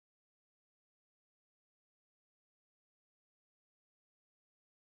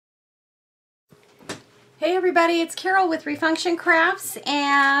Hey everybody, it's Carol with Refunction Crafts,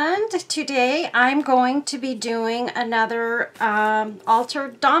 and today I'm going to be doing another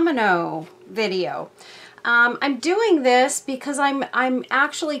altered domino video. I'm doing this because I'm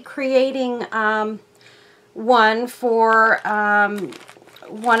actually creating one for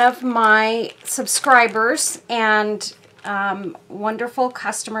one of my subscribers and wonderful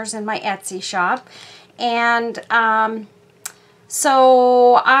customers in my Etsy shop, and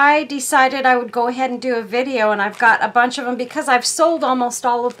so I decided I would go ahead and do a video, and I've got a bunch of them because I've sold almost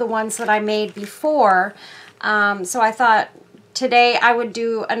all of the ones that I made before. So I thought today I would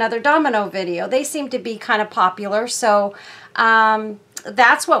do another domino video. They seem to be kind of popular, so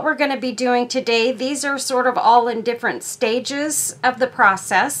that's what we're going to be doing today. These are sort of all in different stages of the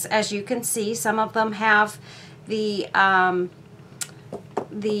process. As you can see, some of them have the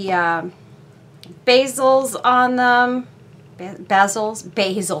basils on them. Bezels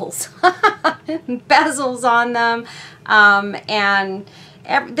on them, and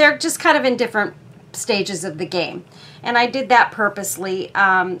they're just kind of in different stages of the game. And I did that purposely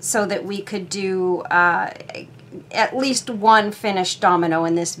so that we could do at least one finished domino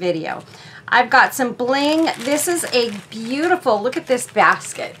in this video. I've got some bling. This is a beautiful, look at this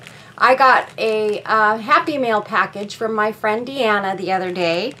basket. I got a Happy Mail package from my friend Deanna the other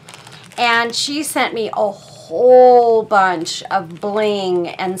day, and she sent me a whole bunch of bling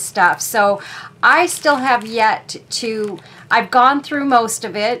and stuff. So I still have yet to, I've gone through most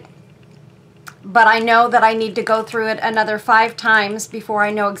of it, but I know that I need to go through it another 5 times before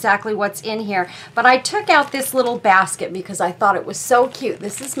I know exactly what's in here. But I took out this little basket because I thought it was so cute.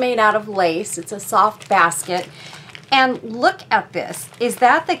 This is made out of lace. It's a soft basket. And look at this. Is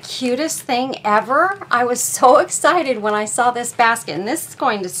that the cutest thing ever? I was so excited when I saw this basket, and this is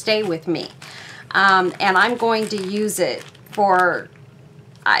going to stay with me. And I'm going to use it for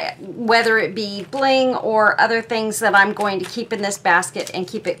whether it be bling or other things that I'm going to keep in this basket and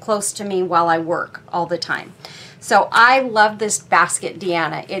keep it close to me while I work all the time. So I love this basket,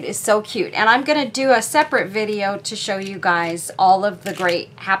 Deanna. It is so cute. And I'm going to do a separate video to show you guys all of the great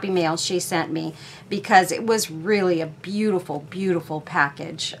Happy Mail she sent me, because it was really a beautiful, beautiful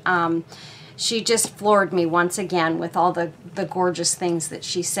package. She just floored me once again with all the gorgeous things that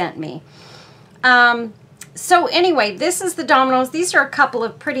she sent me. So anyway, this is the dominoes. These are a couple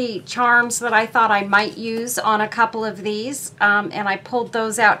of pretty charms that I thought I might use on a couple of these, and I pulled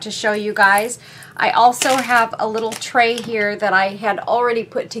those out to show you guys. I also have a little tray here that I had already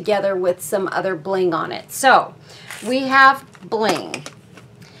put together with some other bling on it. So we have bling,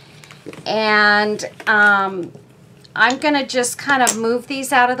 and I'm gonna just kind of move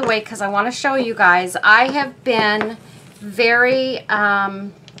these out of the way because I want to show you guys. I have been very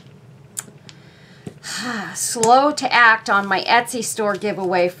slow to act on my Etsy store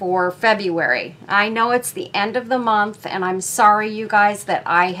giveaway for February. I know it's the end of the month, and I'm sorry, you guys, that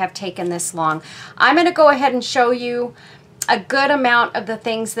I have taken this long. I'm going to go ahead and show you a good amount of the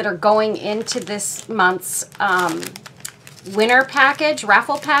things that are going into this month's winter package,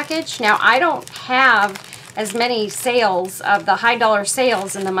 raffle package. Now, I don't have as many sales of the high dollar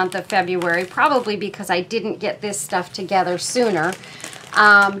sales in the month of February, probably because I didn't get this stuff together sooner.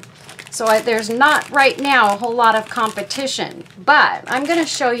 So there's not right now a whole lot of competition, but I'm going to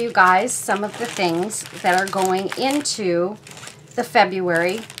show you guys some of the things that are going into the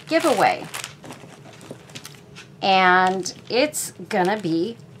February giveaway. And it's going to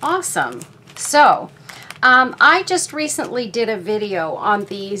be awesome. So I just recently did a video on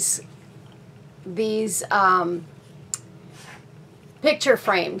these picture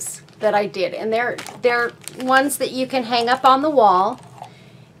frames that I did, and they're ones that you can hang up on the wall.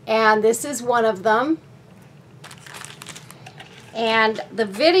 And this is one of them. And the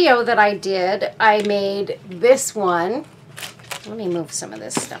video that I did, I made this one. Let me move some of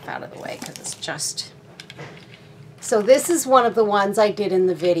this stuff out of the way because it's just... So this is one of the ones I did in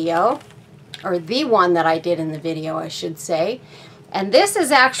the video, or the one that I did in the video, I should say. And this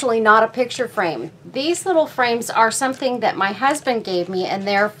is actually not a picture frame. These little frames are something that my husband gave me, and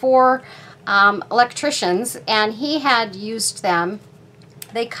they're for electricians, and he had used them.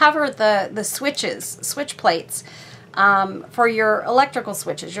 They cover the switch plates for your electrical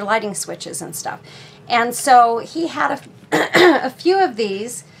switches, your lighting switches and stuff. And so he had a few of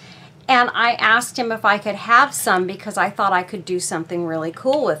these, and I asked him if I could have some because I thought I could do something really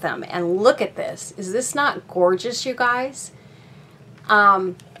cool with them. And look at this. Is this not gorgeous, you guys?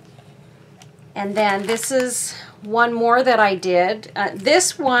 And then this is one more that I did.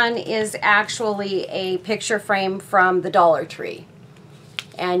 This one is actually a picture frame from the Dollar Tree.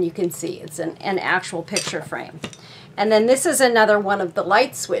 And you can see it's an actual picture frame. And then this is another one of the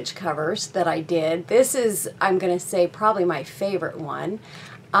light switch covers that I did. This is, I'm going to say, probably my favorite one.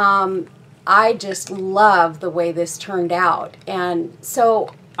 I just love the way this turned out. And so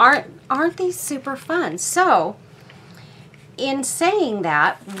aren't these super fun? So in saying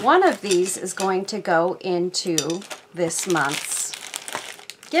that, one of these is going to go into this month's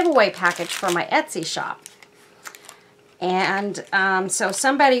giveaway package for my Etsy shop. And so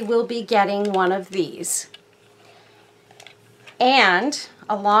somebody will be getting one of these. And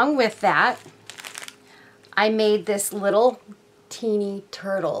along with that, I made this little teeny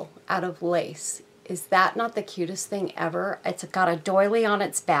turtle out of lace. Is that not the cutest thing ever? It's got a doily on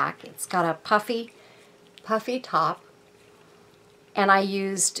its back. It's got a puffy top. And I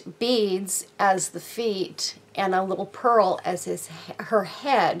used beads as the feet and a little pearl as her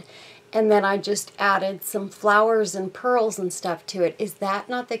head. And then I just added some flowers and pearls and stuff to it. Is that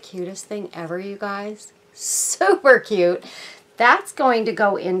not the cutest thing ever, you guys? Super cute. That's going to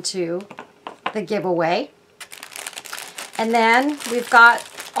go into the giveaway. And then we've got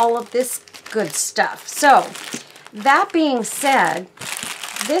all of this good stuff. So that being said,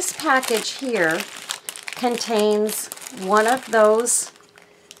 this package here contains one of those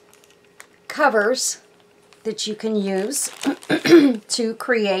covers that you can use to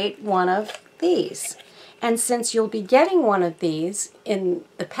create one of these. And since you'll be getting one of these in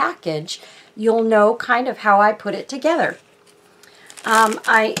the package, you'll know kind of how I put it together.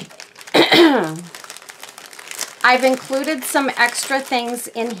 I've included some extra things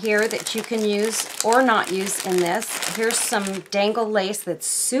in here that you can use or not use in this. Here's some dangle lace that's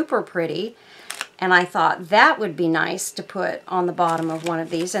super pretty, and I thought that would be nice to put on the bottom of one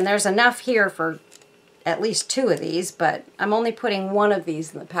of these. And there's enough here for at least 2 of these, but I'm only putting 1 of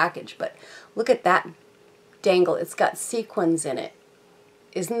these in the package. But look at that dangle. It's got sequins in it.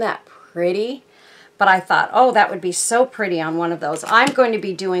 Isn't that pretty? But I thought, oh, that would be so pretty on one of those. I'm going to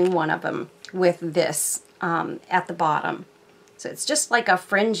be doing one of them with this at the bottom. So it's just like a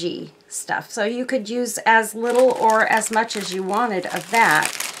fringy stuff. So you could use as little or as much as you wanted of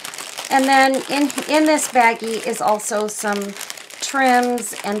that. And then in this baggie is also some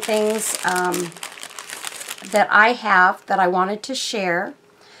trims and things that I have that I wanted to share.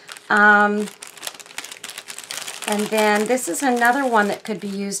 And then this is another one that could be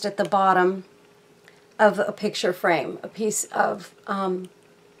used at the bottom of a picture frame, a piece of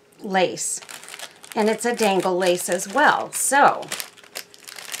lace. And it's a dangle lace as well. So,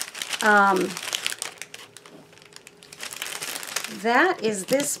 that is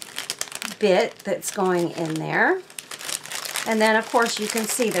this bit that's going in there. And then, of course, you can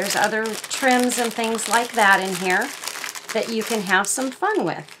see there's other trims and things like that in here that you can have some fun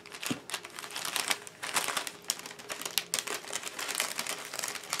with.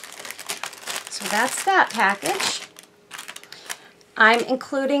 So that's that package. I'm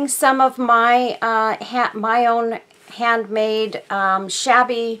including some of my my own handmade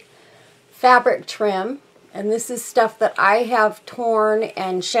shabby fabric trim, and this is stuff that I have torn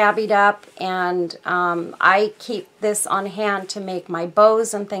and shabbied up, and I keep this on hand to make my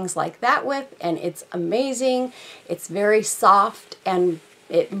bows and things like that with, and it's amazing. It's very soft and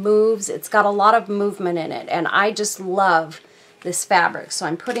it moves. It's got a lot of movement in it, and I just love this fabric. So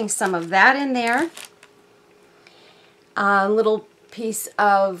I'm putting some of that in there. A little piece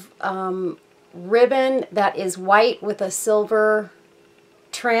of ribbon that is white with a silver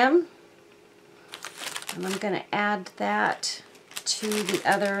trim. And I'm going to add that to the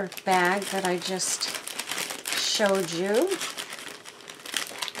other bag that I just showed you.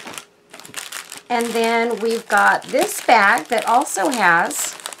 And then we've got this bag that also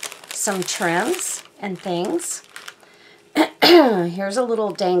has some trims and things. Here's a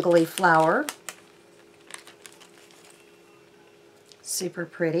little dangly flower. Super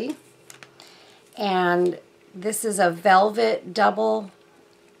pretty. And this is a velvet double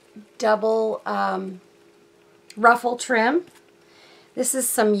ruffle trim. This is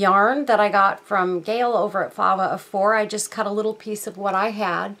some yarn that I got from Gail over at Fava of 4. I just cut a little piece of what I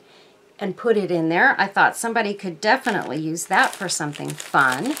had and put it in there. I thought somebody could definitely use that for something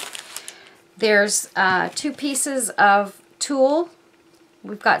fun. There's 2 pieces of tulle.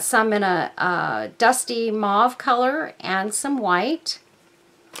 We've got some in a dusty mauve color and some white.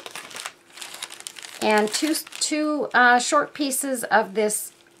 And two short pieces of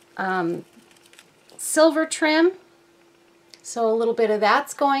this silver trim. So a little bit of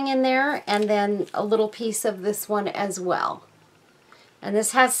that's going in there, and then a little piece of this one as well. And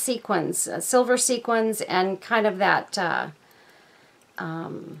this has sequins, silver sequins, and kind of that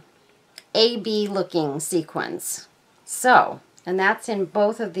AB looking sequins. So, and that's in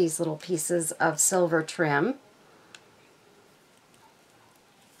both of these little pieces of silver trim.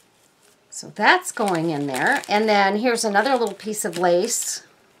 So that's going in there. And then here's another little piece of lace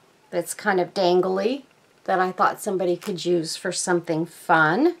that's kind of dangly that I thought somebody could use for something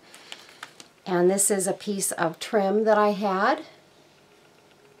fun. And this is a piece of trim that I had.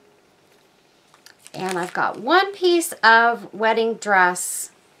 And I've got one piece of wedding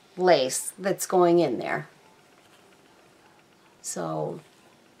dress lace that's going in there. So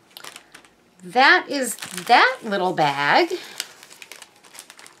that is that little bag.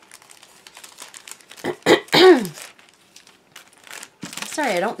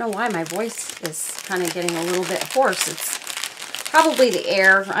 Sorry, I don't know why my voice is kind of getting a little bit hoarse. It's probably the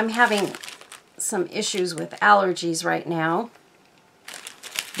air. I'm having some issues with allergies right now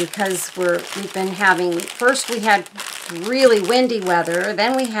because we've been having, first we had really windy weather,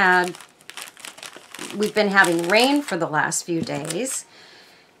 then we've been having rain for the last few days,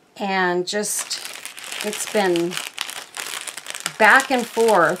 and just, it's been back and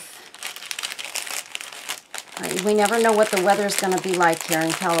forth. We never know what the weather's going to be like here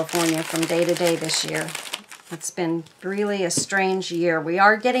in California from day to day this year. It's been really a strange year. We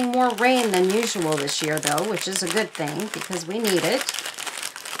are getting more rain than usual this year, though, which is a good thing because we need it.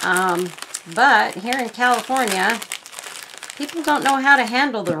 But here in California, people don't know how to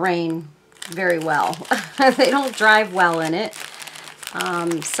handle the rain very well. They don't drive well in it.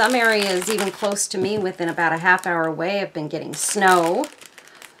 Some areas, even close to me, within about a half-hour away, have been getting snow.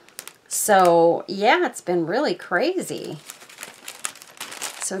 So, yeah, it's been really crazy.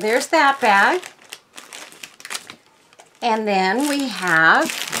 So there's that bag. And then we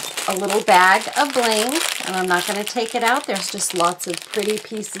have a little bag of bling. And I'm not going to take it out. There's just lots of pretty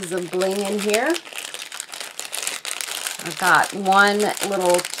pieces of bling in here. I've got one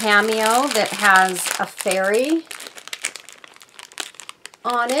little cameo that has a fairy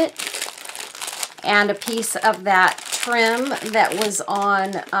on it. And a piece of that trim that was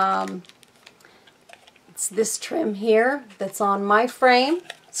on, it's this trim here that's on my frame.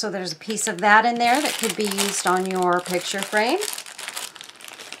 So there's a piece of that in there that could be used on your picture frame.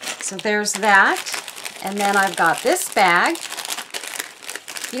 So there's that. And then I've got this bag.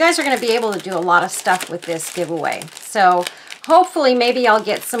 You guys are going to be able to do a lot of stuff with this giveaway. So hopefully maybe I'll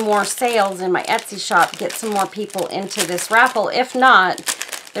get some more sales in my Etsy shop, get some more people into this raffle. If not,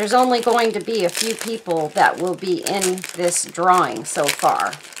 there's only going to be a few people that will be in this drawing so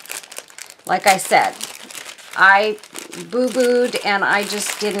far. Like I said, I boo-booed and I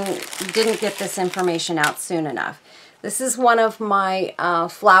just didn't get this information out soon enough. This is one of my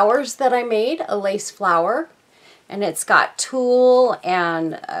flowers that I made, a lace flower. And it's got tulle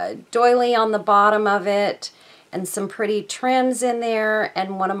and a doily on the bottom of it and some pretty trims in there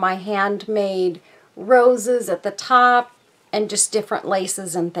and one of my handmade roses at the top. And just different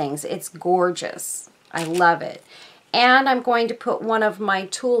laces and things. It's gorgeous. I love it. And I'm going to put one of my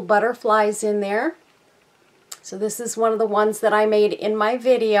tulle butterflies in there. So this is one of the ones that I made in my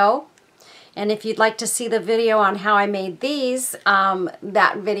video. And if you'd like to see the video on how I made these,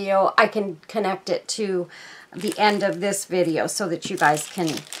 that video, I can connect it to the end of this video so that you guys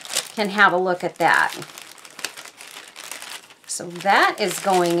can have a look at that. So that is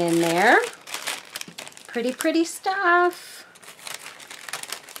going in there. Pretty, pretty stuff.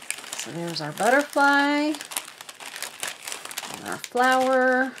 So there's our butterfly and our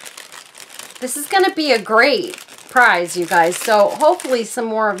flower. This is going to be a great prize, you guys. So hopefully some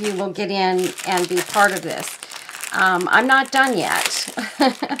more of you will get in and be part of this. I'm not done yet.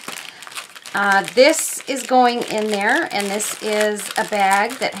 This is going in there, and this is a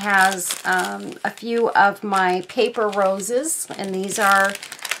bag that has a few of my paper roses, and these are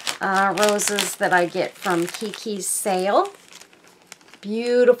roses that I get from Kiki's sale.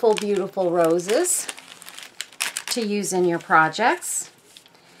 Beautiful, beautiful roses to use in your projects.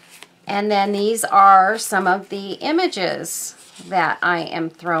 And then these are some of the images that I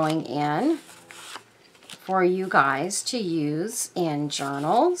am throwing in for you guys to use in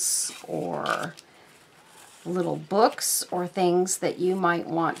journals or little books or things that you might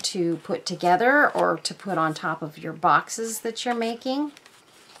want to put together or to put on top of your boxes that you're making.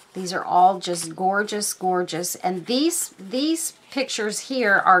 These are all just gorgeous, gorgeous. And these pictures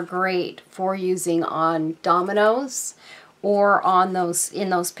here are great for using on dominoes or on in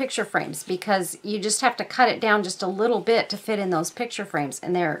those picture frames because you just have to cut it down just a little bit to fit in those picture frames,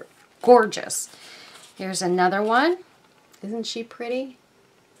 and they're gorgeous. Here's another one. Isn't she pretty?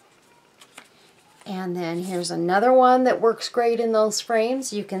 And then here's another one that works great in those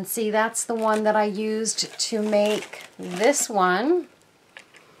frames. You can see that's the one that I used to make this one.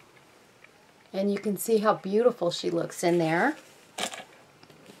 And you can see how beautiful she looks in there.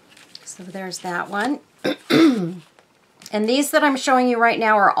 So there's that one. And these that I'm showing you right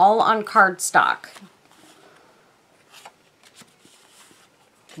now are all on cardstock.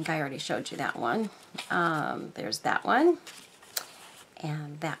 I think I already showed you that one. There's that one,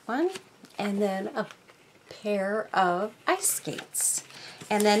 and that one, and then a pair of ice skates.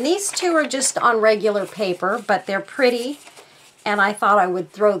 And then these two are just on regular paper, but they're pretty, and I thought I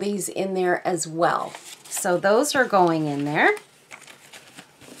would throw these in there as well. So those are going in there.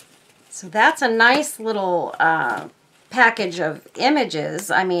 So that's a nice little package of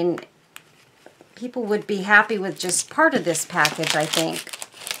images. I mean, people would be happy with just part of this package, I think.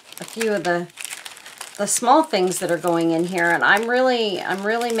 A few of the small things that are going in here, and I'm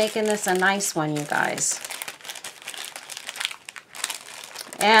really making this a nice one, you guys.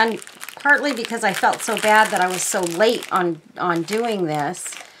 And partly because I felt so bad that I was so late on doing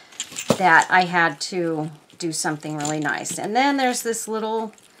this, that I had to do something really nice. And then there's this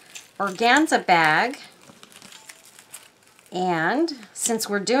little organza bag. And since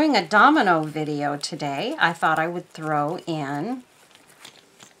we're doing a domino video today, I thought I would throw in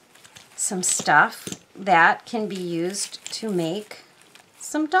some stuff that can be used to make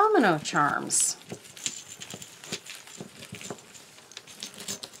some domino charms.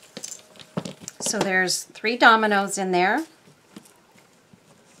 So there's 3 dominoes in there.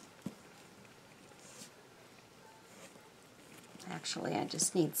 Actually, I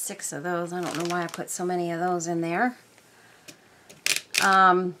just need 6 of those. I don't know why I put so many of those in there.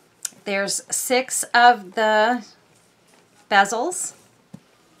 There's 6 of the bezels.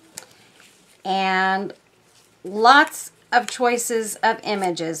 And lots of choices of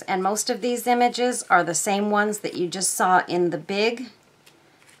images, and most of these images are the same ones that you just saw in the big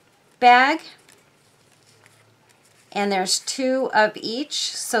bag. And there's 2 of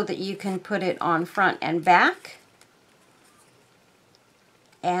each so that you can put it on front and back.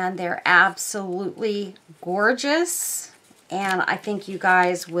 And they're absolutely gorgeous, and I think you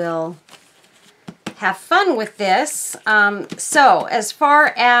guys will have fun with this. So as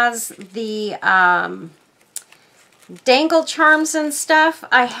far as the dangle charms and stuff,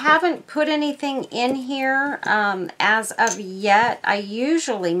 I haven't put anything in here as of yet. I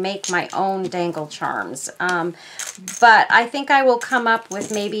usually make my own dangle charms, but I think I will come up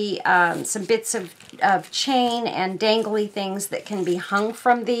with maybe some bits of chain and dangly things that can be hung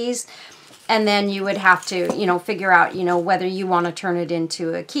from these. And then you would have to, you know, figure out, you know, whether you want to turn it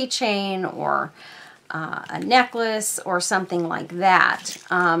into a keychain or a necklace or something like that.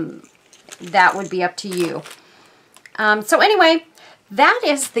 That would be up to you. So anyway, that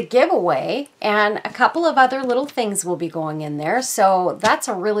is the giveaway, and a couple of other little things will be going in there. So that's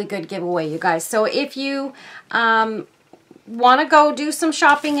a really good giveaway, you guys. So if you want to go do some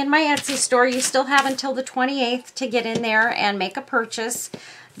shopping in my Etsy store, you still have until the 28th to get in there and make a purchase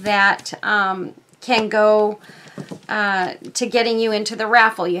that can go to getting you into the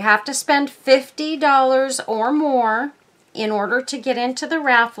raffle. You have to spend $50 or more in order to get into the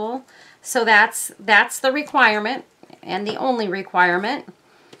raffle. So that's the requirement and the only requirement.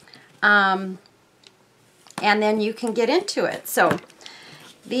 And then you can get into it. So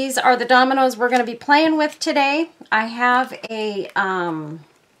these are the dominoes we're going to be playing with today. I have a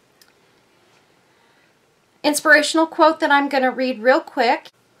inspirational quote that I'm going to read real quick.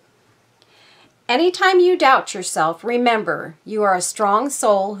 Anytime you doubt yourself, remember you are a strong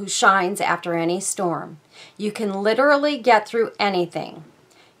soul who shines after any storm. You can literally get through anything.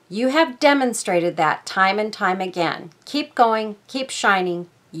 You have demonstrated that time and time again. Keep going, keep shining.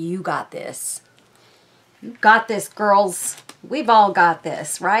 You got this. You got this, girls. We've all got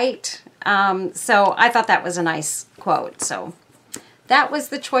this, right? So I thought that was a nice quote. So that was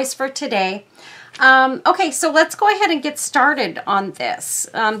the choice for today. Okay, so let's go ahead and get started on this.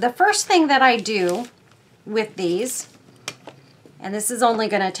 The first thing that I do with these, and this is only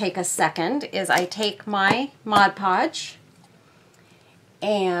going to take a second, is I take my Mod Podge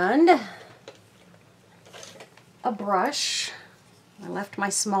and a brush. I left my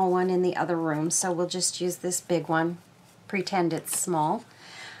small one in the other room, so we'll just use this big one. Pretend it's small.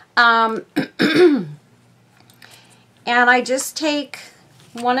 And I just take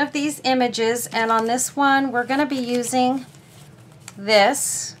one of these images, and on this one we're going to be using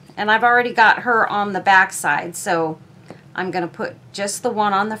this, and I've already got her on the back side, so I'm going to put just the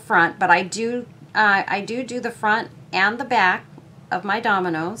one on the front, but I do the front and the back of my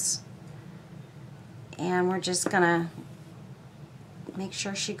dominoes, and we're just going to make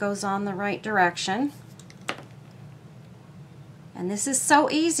sure she goes on the right direction. And this is so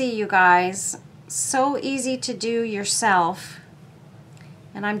easy, you guys, so easy to do yourself.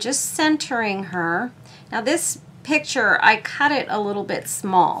 And I'm just centering her. Now this picture, I cut it a little bit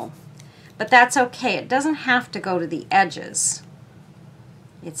small, but that's okay. It doesn't have to go to the edges.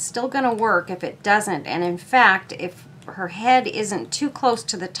 It's still going to work if it doesn't. And in fact, if her head isn't too close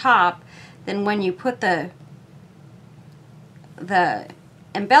to the top, then when you put the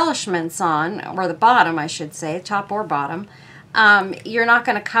embellishments on, or the bottom, I should say, top or bottom, you're not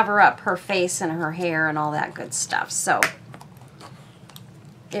going to cover up her face and her hair and all that good stuff. So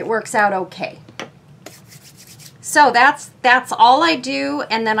it works out okay. So that's all I do,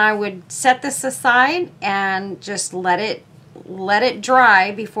 and then I would set this aside and just let it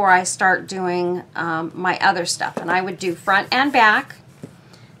dry before I start doing my other stuff. And I would do front and back.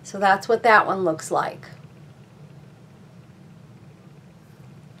 So that's what that one looks like.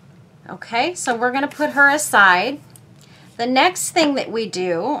 Okay, so we're going to put her aside. The next thing that we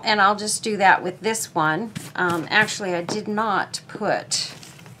do, and I'll just do that with this one. Actually, I did not put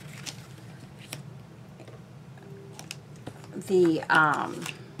the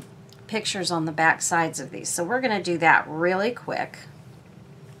pictures on the back sides of these. So we're going to do that really quick.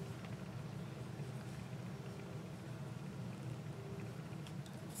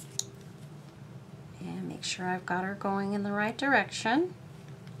 And make sure I've got her going in the right direction.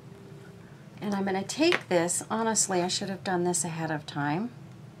 And I'm going to take this, honestly, I should have done this ahead of time.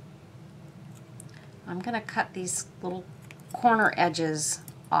 I'm going to cut these little corner edges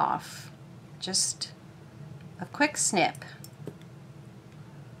off. Just a quick snip.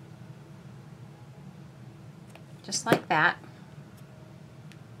 Just like that.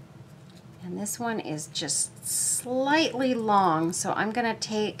 And this one is just slightly long, so I'm going to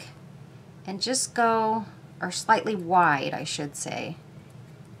take and just go, or slightly wide, I should say.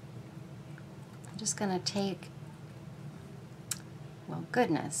 Just going to take, well,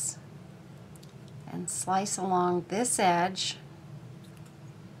 goodness, and slice along this edge.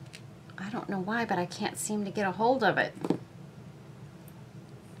 I don't know why, but I can't seem to get a hold of it.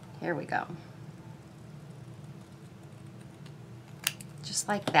 Here we go. Just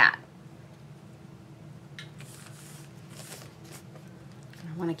like that.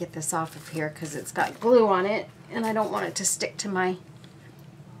 I want to get this off of here because it's got glue on it, and I don't want it to stick to my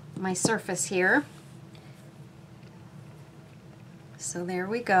surface here. So there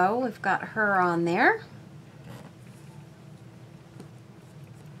we go. We've got her on there.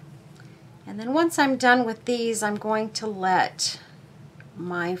 And then once I'm done with these, I'm going to let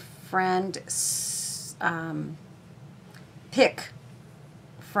my friend pick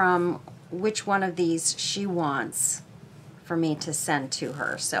from which one of these she wants for me to send to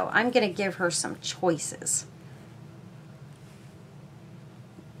her. So I'm going to give her some choices.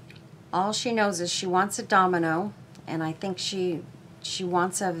 All she knows is she wants a domino, and I think she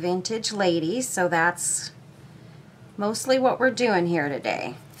wants a vintage lady, so that's mostly what we're doing here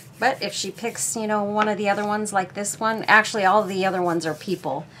today. But if she picks, you know, one of the other ones like this one, actually all of the other ones are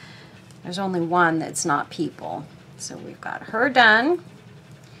people. There's only one that's not people. So we've got her done.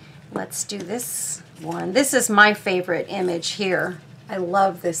 Let's do this one. This is my favorite image here. I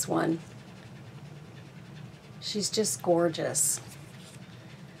love this one. She's just gorgeous.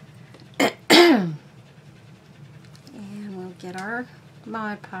 And we'll get our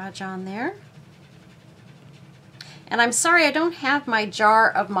Mod Podge on there. And I'm sorry I don't have my jar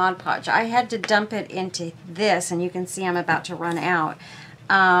of Mod Podge. I had to dump it into this, and you can see I'm about to run out.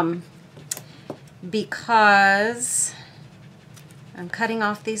 Because I'm cutting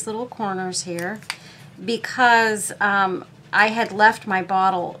off these little corners here. Because I had left my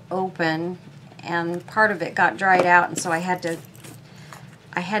bottle open, and part of it got dried out, and so I had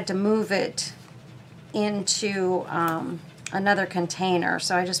to move it into another container.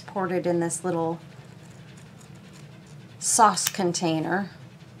 So I just poured it in this little sauce container.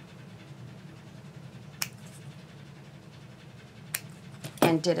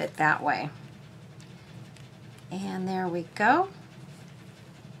 And did it that way. And there we go.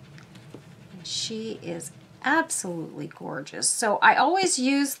 And she is absolutely gorgeous. So I always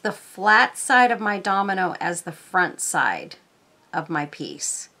use the flat side of my domino as the front side of my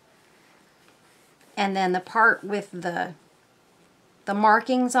piece. And then the part with the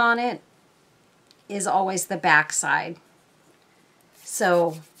markings on it is always the back side.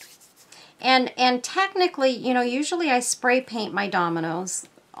 So, and technically, you know, usually I spray paint my dominoes,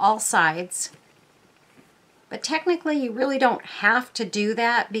 all sides. But technically, you really don't have to do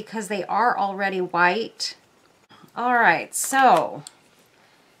that because they are already white. All right, so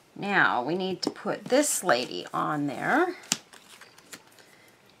now we need to put this lady on there.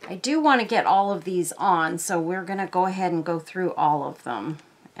 I do want to get all of these on, so we're going to go ahead and go through all of them.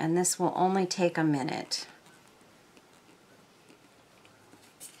 And this will only take a minute.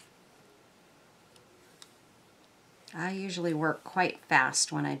 I usually work quite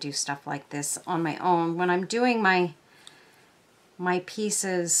fast when I do stuff like this on my own. When I'm doing my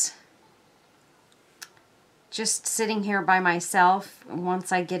pieces just sitting here by myself,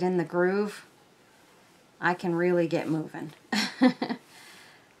 once I get in the groove, I can really get moving.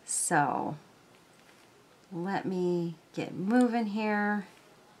 So let me get moving here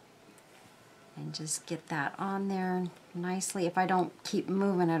and just get that on there nicely. If I don't keep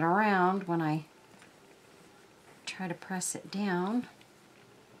moving it around when I try to press it down.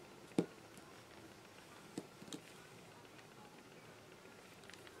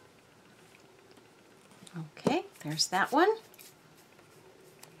 Okay, there's that one.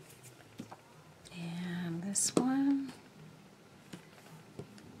 And this one,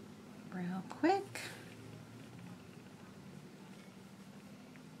 real quick.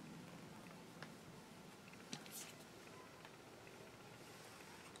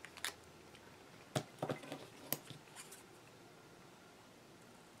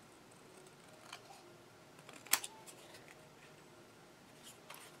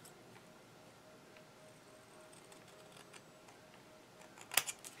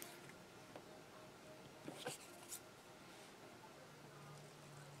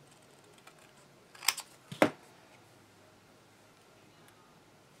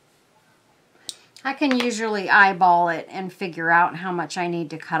 I can usually eyeball it and figure out how much I need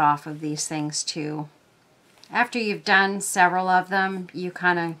to cut off of these things too. After you've done several of them, you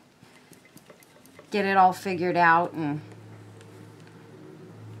kind of get it all figured out and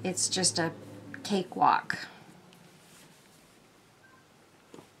it's just a cakewalk.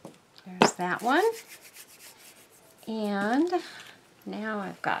 There's that one. And now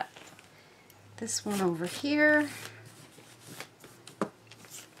I've got this one over here.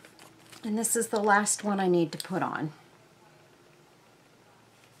 And this is the last one I need to put on.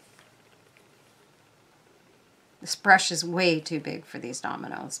 This brush is way too big for these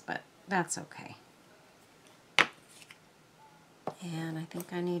dominoes, but that's okay. And I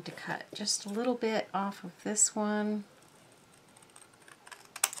think I need to cut just a little bit off of this one.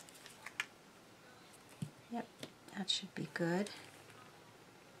 Yep, that should be good.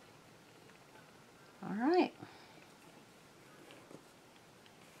 All right.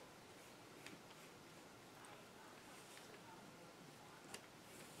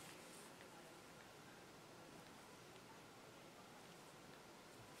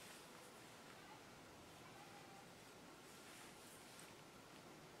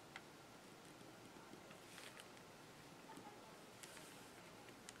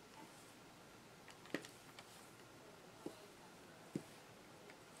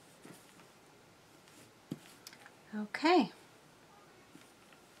 Okay.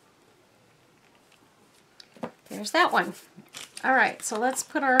 There's that one. All right, so let's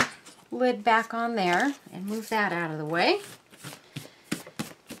put our lid back on there and move that out of the way.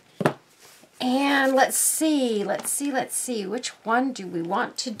 And let's see, which one do we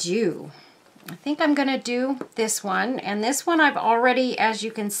want to do? I think I'm gonna do this one, and this one I've already, as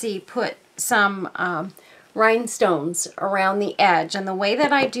you can see, put some rhinestones around the edge. And the way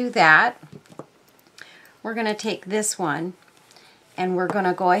that I do that, we're gonna take this one and we're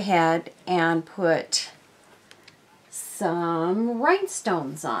gonna go ahead and put some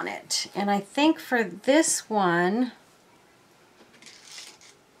rhinestones on it. And I think for this one,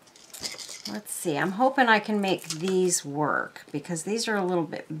 let's see, I'm hoping I can make these work because these are a little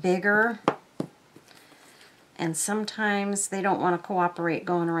bit bigger and sometimes they don't want to cooperate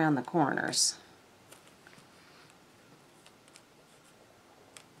going around the corners.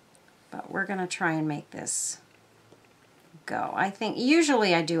 But we're going to try and make this go. I think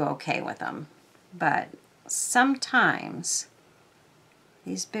usually I do okay with them, but sometimes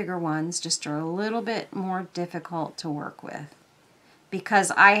these bigger ones just are a little bit more difficult to work with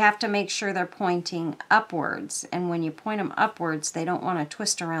because I have to make sure they're pointing upwards, and when you point them upwards they don't want to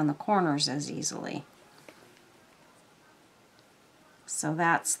twist around the corners as easily. So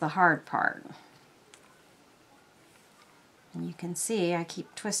that's the hard part. And you can see I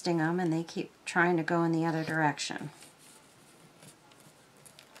keep twisting them and they keep trying to go in the other direction.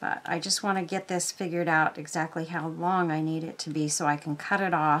 But I just want to get this figured out exactly how long I need it to be so I can cut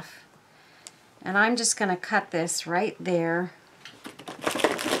it off. And I'm just going to cut this right there.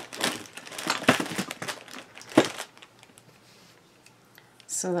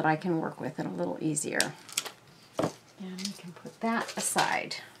 So that I can work with it a little easier. And we can put that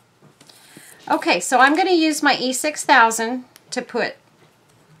aside. Okay, so I'm going to use my E6000 to put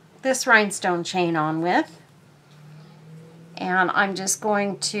this rhinestone chain on with. And I'm just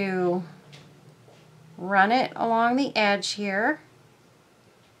going to run it along the edge here.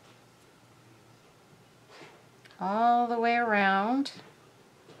 all the way around.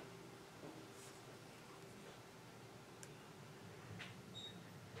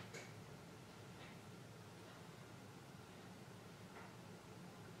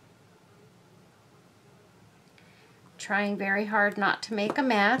 Trying very hard not to make a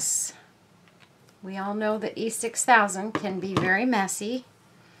mess. We all know that E6000 can be very messy.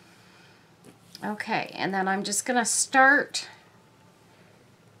 Okay, and then I'm just going to start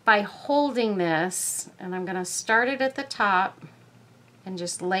by holding this, and I'm going to start it at the top and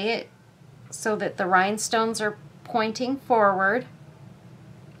just lay it so that the rhinestones are pointing forward.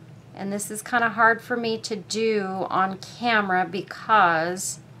 And this is kind of hard for me to do on camera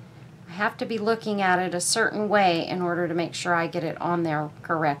because I have to be looking at it a certain way in order to make sure I get it on there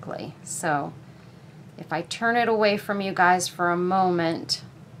correctly. So if I turn it away from you guys for a moment,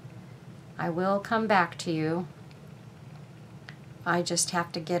 I will come back to you. I just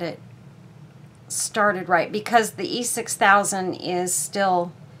have to get it started right because the E6000 is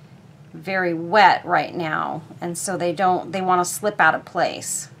still very wet right now, and so they want to slip out of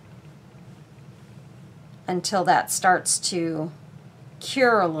place until that starts to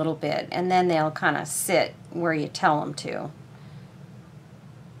cure a little bit, and then they'll kind of sit where you tell them to.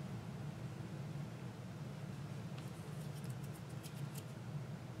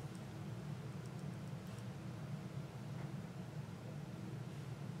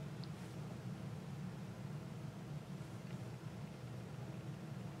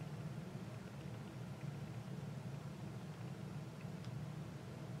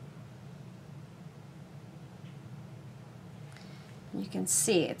 You can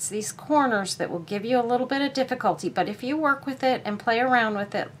see it's these corners that will give you a little bit of difficulty, but if you work with it and play around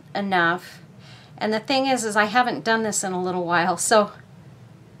with it enough, and the thing is I haven't done this in a little while, so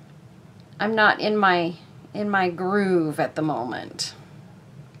I'm not in my groove at the moment.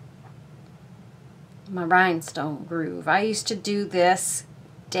 My rhinestone groove. I used to do this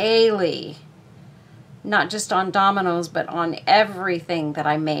daily, not just on dominoes, but on everything that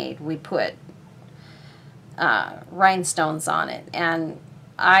I made. We put rhinestones on it, and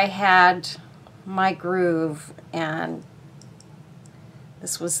I had my groove, and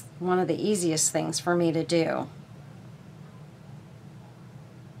this was one of the easiest things for me to do.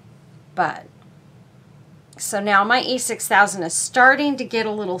 But so now my E6000 is starting to get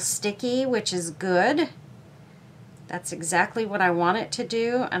a little sticky, which is good. That's exactly what I want it to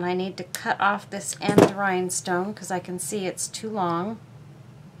do, and I need to cut off this end rhinestone because I can see it's too long.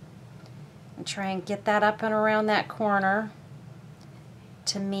 And try and get that up and around that corner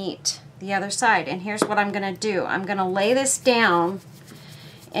to meet the other side. And here's what I'm going to do. I'm going to lay this down,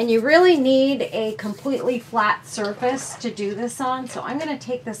 and you really need a completely flat surface to do this on. So I'm going to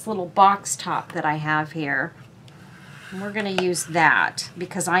take this little box top that I have here, and we're going to use that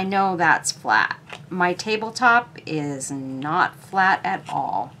because I know that's flat. My tabletop is not flat at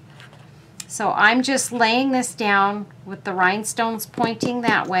all. So I'm just laying this down with the rhinestones pointing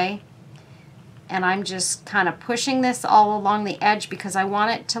that way. And I'm just kind of pushing this all along the edge because I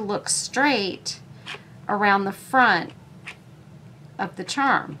want it to look straight around the front of the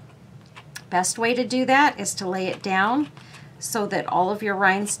charm. Best way to do that is to lay it down so that all of your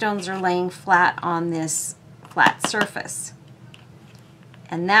rhinestones are laying flat on this flat surface.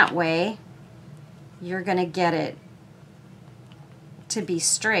 And that way you're going to get it to be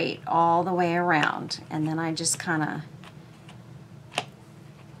straight all the way around. And then I just kind of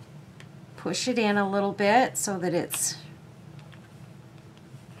push it in a little bit so that it's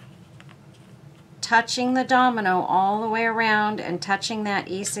touching the domino all the way around and touching that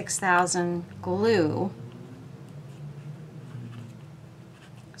E6000 glue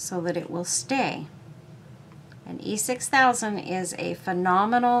so that it will stay. And E6000 is a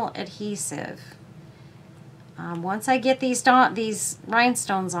phenomenal adhesive. Once I get these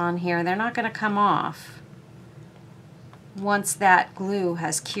rhinestones on here, they're not going to come off once that glue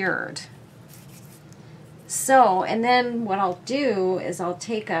has cured. So, and then what I'll do is I'll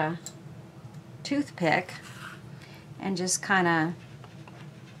take a toothpick and just kind of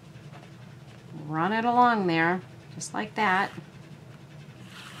run it along there, just like that.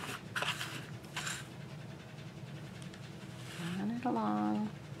 Run it along.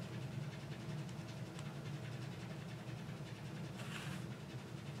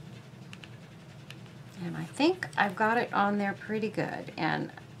 And I think I've got it on there pretty good.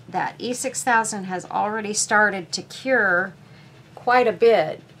 And that E6000 has already started to cure quite a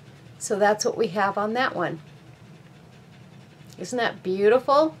bit. So that's what we have on that one. Isn't that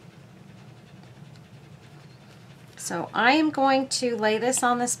beautiful? So I am going to lay this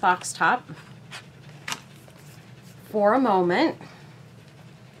on this box top for a moment.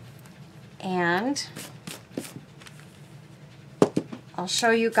 And I'll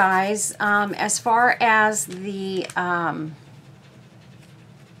show you guys. As far as the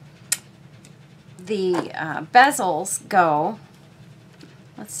bezels go,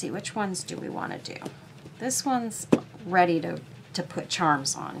 let's see, which ones do we want to do? This one's ready to put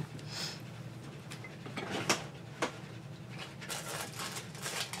charms on.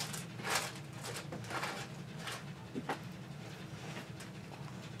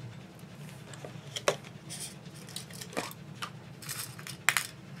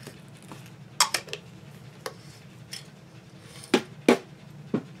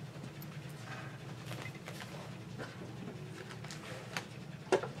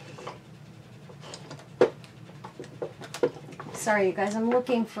 Sorry, you guys, I'm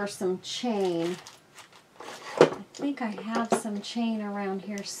looking for some chain. I think I have some chain around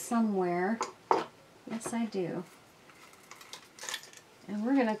here somewhere. Yes, I do. And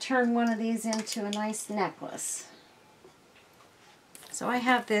we're going to turn one of these into a nice necklace. So I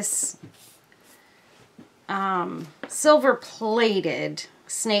have this silver-plated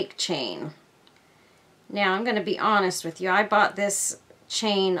snake chain. Now, I'm going to be honest with you. I bought this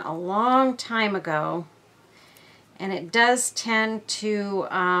chain a long time ago. And it does tend to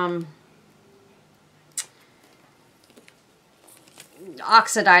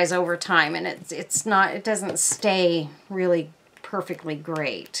oxidize over time, and it doesn't stay really perfectly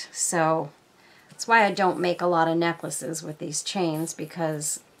great. So that's why I don't make a lot of necklaces with these chains,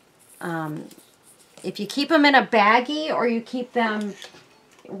 because if you keep them in a baggie or you keep them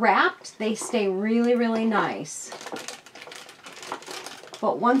wrapped, they stay really, really nice.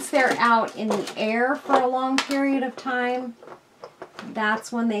 But once they're out in the air for a long period of time,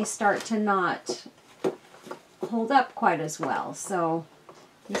 that's when they start to not hold up quite as well. So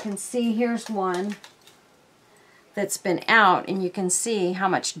you can see here's one that's been out, and you can see how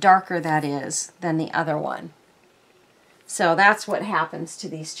much darker that is than the other one. So that's what happens to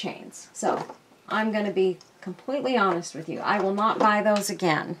these chains. So I'm going to be completely honest with you. I will not buy those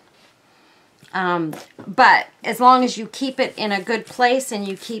again. But as long as you keep it in a good place and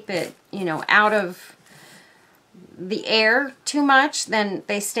you keep it, you know, out of the air too much, then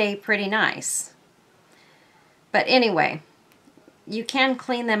they stay pretty nice. But anyway, you can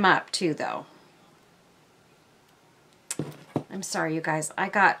clean them up too, though. I'm sorry, you guys. I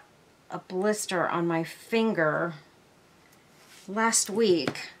got a blister on my finger last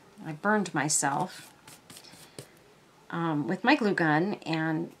week. I burned myself with my glue gun,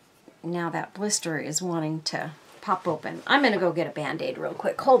 and now that blister is wanting to pop open. I'm going to go get a Band-Aid real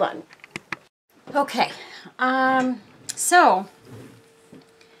quick. Hold on. Okay. So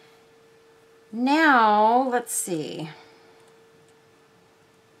now let's see.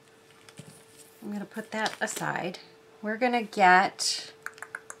 I'm going to put that aside. We're going to get,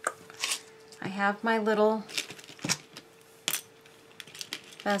 I have my little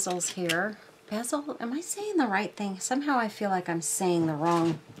bezels here. Bezel? Am I saying the right thing? Somehow I feel like I'm saying the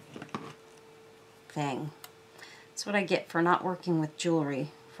wrong thing. That's what I get for not working with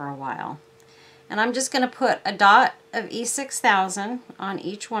jewelry for a while. And I'm just going to put a dot of E6000 on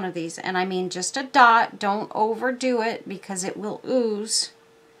each one of these. And I mean just a dot. Don't overdo it because it will ooze.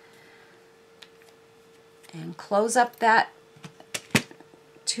 And close up that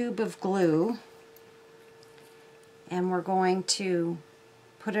tube of glue. And we're going to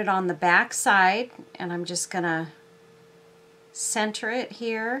put it on the back side. And I'm just going to center it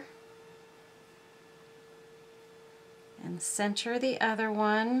here. And center the other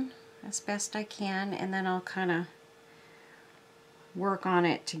one as best I can, and then I'll kind of work on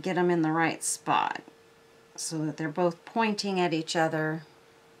it to get them in the right spot so that they're both pointing at each other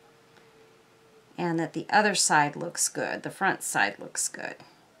and that the other side looks good, the front side looks good.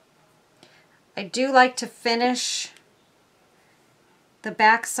 I do like to finish the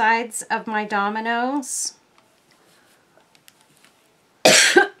back sides of my dominoes.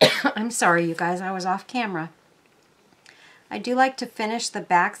 I'm sorry, you guys, I was off camera. I do like to finish the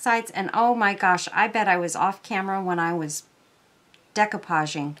back sides, and oh my gosh, I bet I was off camera when I was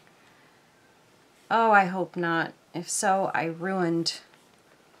decoupaging. Oh, I hope not. If so, I ruined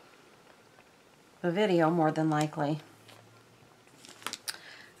the video more than likely.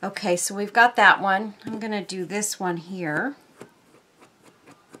 Okay, so we've got that one. I'm going to do this one here.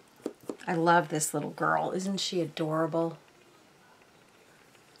 I love this little girl. Isn't she adorable?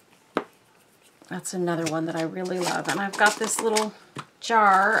 That's another one that I really love. And I've got this little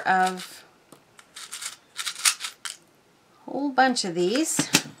jar of a whole bunch of these.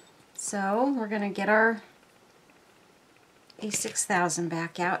 So we're going to get our E6000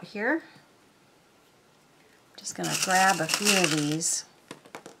 back out here. Just going to grab a few of these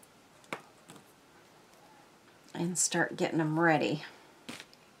and start getting them ready.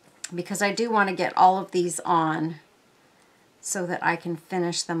 because I do want to get all of these on so that I can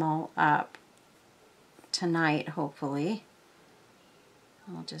finish them all up tonight, hopefully.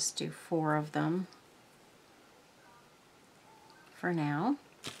 I'll just do 4 of them for now.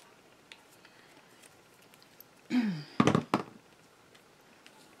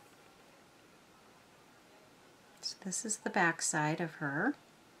 So this is the back side of her.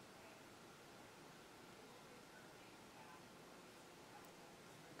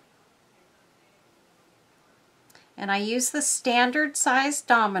 And I use the standard size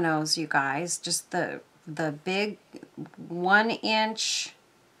dominoes, you guys, just the big 1"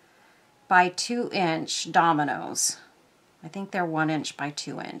 by 2" dominoes. I think they're 1" by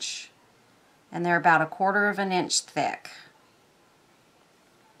 2". And they're about 1/4 of an inch thick.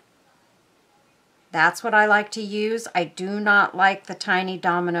 That's what I like to use. I do not like the tiny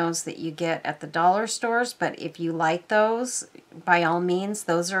dominoes that you get at the dollar stores, but if you like those, by all means,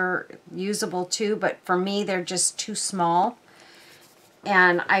 those are usable too, but for me, they're just too small,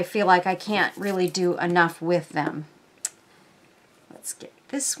 and I feel like I can't really do enough with them. Let's get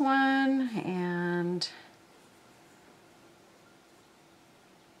this one, and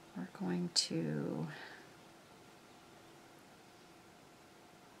we're going to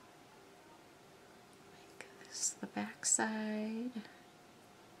the back side.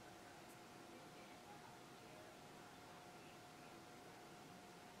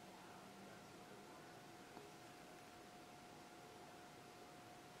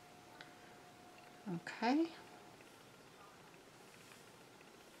 Okay.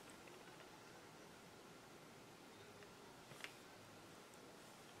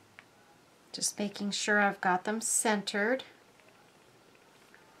 Just making sure I've got them centered.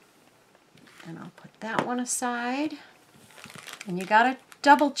 And I'll put that one aside. And you gotta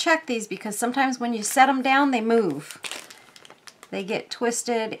double check these because sometimes when you set them down, they move. They get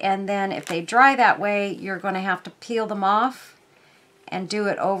twisted, and then if they dry that way, you're gonna have to peel them off and do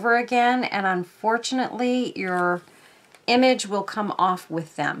it over again. And unfortunately, your image will come off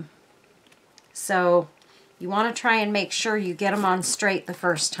with them. So you wanna try and make sure you get them on straight the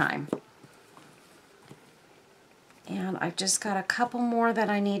first time. And I've just got a couple more that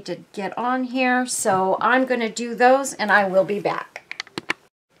I need to get on here, so I'm going to do those and I will be back.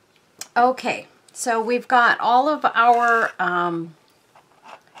 Okay, so we've got all of our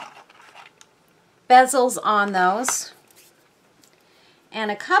bezels on those.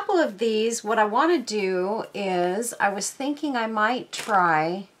 And a couple of these, what I want to do is, I was thinking I might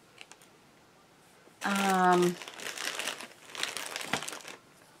try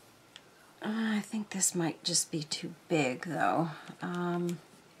I think this might just be too big though.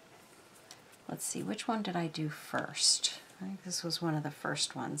 Let's see, which one did I do first? I think this was one of the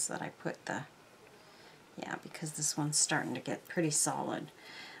first ones that I put the, yeah, because this one's starting to get pretty solid.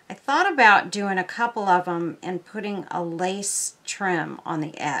 I thought about doing a couple of them and putting a lace trim on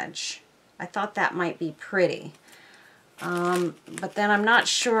the edge. I thought that might be pretty. But then I'm not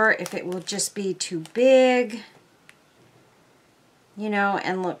sure if it will just be too big, you know,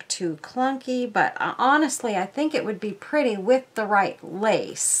 and look too clunky, but honestly, I think it would be pretty with the right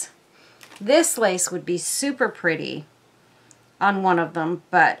lace. This lace would be super pretty on one of them,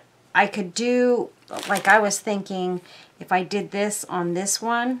 but I could do, like I was thinking, if I did this on this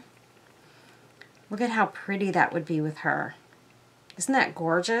one, look at how pretty that would be with her. Isn't that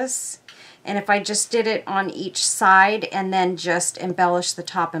gorgeous? And if I just did it on each side and then just embellish the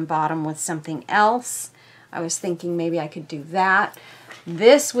top and bottom with something else, I was thinking maybe I could do that.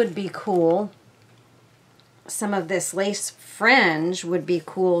 This would be cool. Some of this lace fringe would be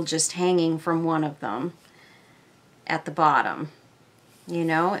cool just hanging from one of them at the bottom. You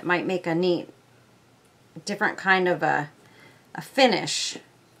know, it might make a neat, different kind of a finish.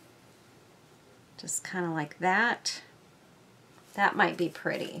 Just kind of like that. That might be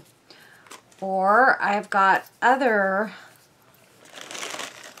pretty. Or I've got other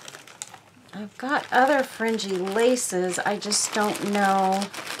fringy laces. I just don't know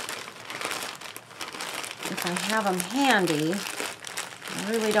if I have them handy. I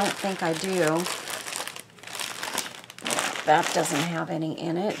really don't think I do. That doesn't have any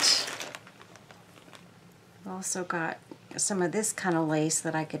in it. I've also got some of this kind of lace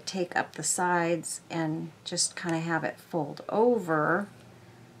that I could take up the sides and just kind of have it fold over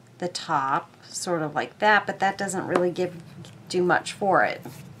the top, sort of like that, but that doesn't really do much for it.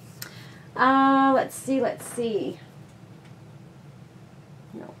 Let's see.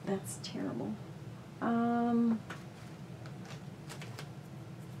 No, that's terrible.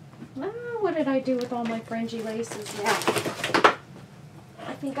 What did I do with all my fringy laces now?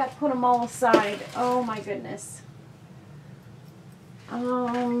 I think I put them all aside. Oh my goodness.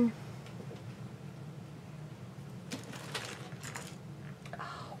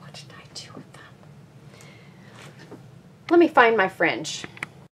 what did I do with them? Let me find my fringe.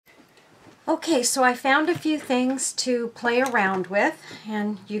 Okay, so I found a few things to play around with,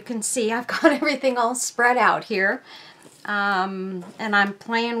 and you can see I've got everything all spread out here. And I'm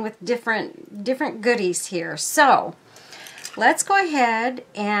playing with different goodies here. So let's go ahead,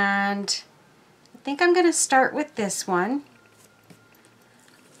 and I think I'm going to start with this one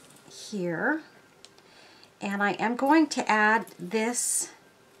here. And I am going to add this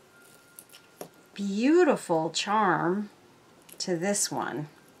beautiful charm to this one,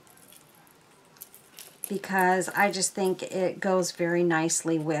 because I just think it goes very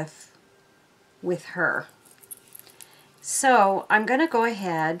nicely with her. So I'm going to go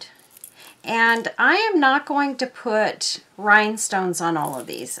ahead, and I am not going to put rhinestones on all of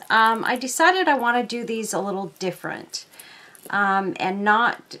these. I decided I want to do these a little different, and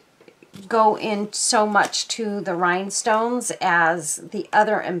not go in so much to the rhinestones as the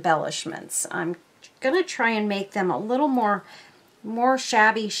other embellishments. I'm going to try and make them a little more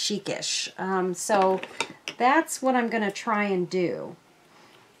shabby chic-ish. So that's what I'm going to try and do.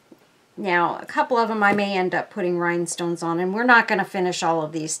 Now, a couple of them I may end up putting rhinestones on, and we're not going to finish all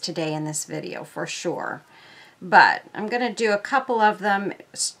of these today in this video for sure. But I'm going to do a couple of them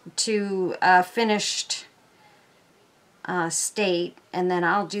to finished state, and then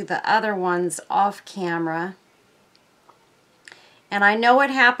I'll do the other ones off camera. And I know it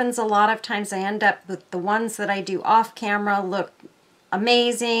happens a lot of times. I end up with the ones that I do off camera look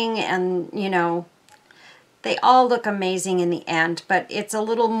amazing, and you know, they all look amazing in the end, but it's a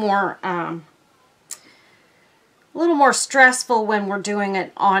little more stressful when we're doing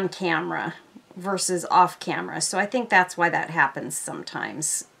it on camera versus off camera. So I think that's why that happens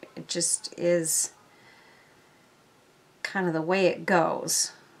sometimes. It just is kind of the way it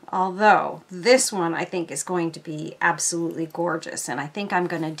goes. Although this one I think is going to be absolutely gorgeous, and I think I'm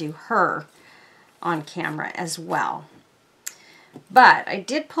going to do her on camera as well. But I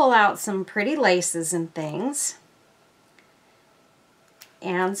did pull out some pretty laces and things,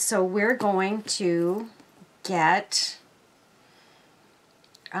 and so we're going to get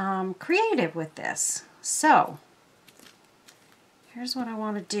creative with this. So here's what I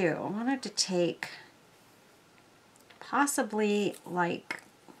want to do. I wanted to take possibly like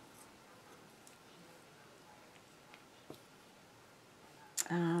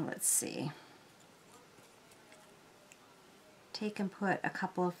let's see, take and put a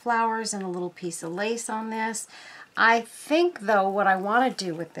couple of flowers and a little piece of lace on this. I think though what I want to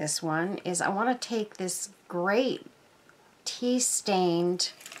do with this one is I want to take this great tea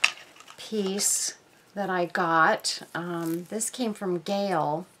stained piece that I got. This came from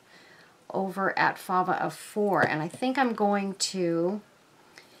Gail over at Fava of 4, and I think I'm going to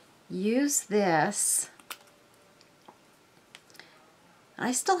use this.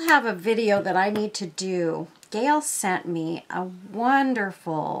 I still have a video that I need to do. Gail sent me a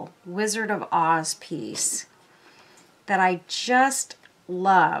wonderful Wizard of Oz piece that I just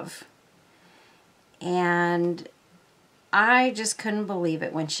love, and I just couldn't believe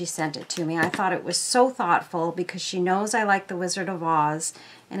it when she sent it to me. I thought it was so thoughtful because she knows I like the Wizard of Oz,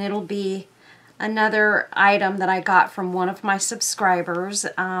 and it'll be another item that I got from one of my subscribers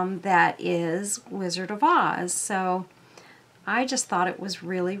that is Wizard of Oz. So I just thought it was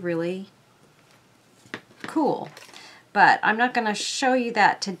really, really cool. But I'm not going to show you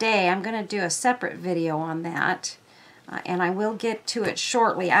that today. I'm going to do a separate video on that. And I will get to it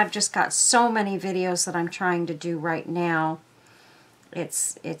shortly. I've just got so many videos that I'm trying to do right now.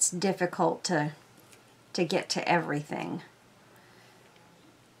 It's difficult to get to everything.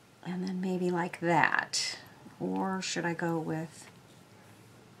 And then maybe like that. Or should I go with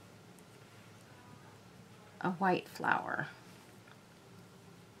a white flower?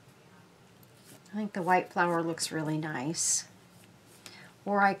 I think the white flower looks really nice.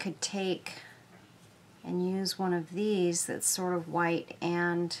 Or I could take and use one of these that's sort of white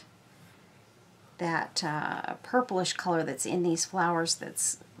and that purplish color that's in these flowers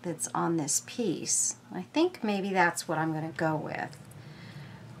that's on this piece. I think maybe that's what I'm going to go with.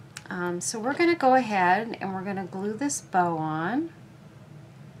 So we're going to go ahead and we're going to glue this bow on.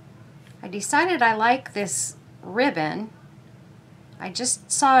 I decided I like this ribbon. I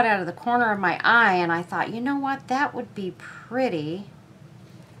just saw it out of the corner of my eye and I thought, you know what, that would be pretty.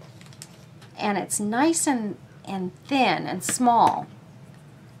 And it's nice and thin and small.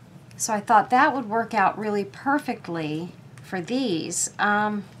 So I thought that would work out really perfectly for these.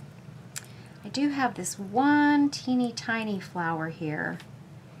 I do have this one teeny tiny flower here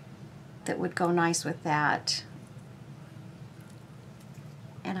that would go nice with that.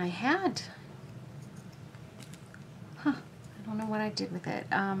 And I had, I don't know what I did with it.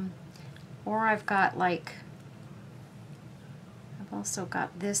 Or I've got like, I've also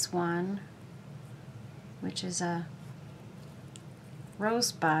got this one, which is a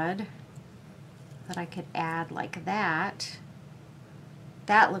rosebud that I could add like that.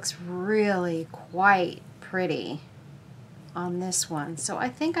 That looks really quite pretty on this one. So I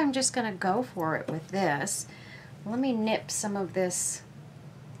think I'm just going to go for it with this. Let me nip some of this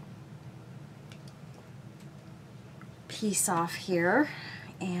piece off here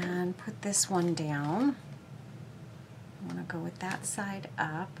and put this one down. I want to go with that side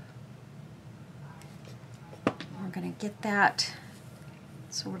up. We're going to get that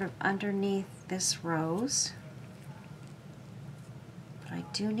sort of underneath this rose. But I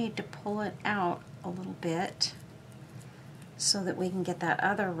do need to pull it out a little bit so that we can get that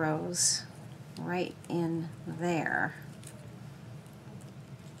other rose right in there.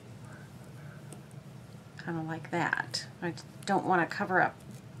 Kind of like that. I don't want to cover up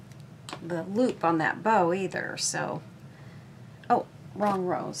the loop on that bow either, so. Oh, wrong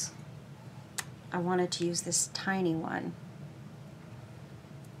rose. I wanted to use this tiny one.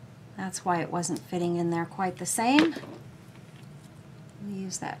 That's why it wasn't fitting in there quite the same. We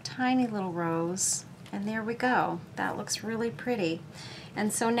use that tiny little rose, and there we go. That looks really pretty.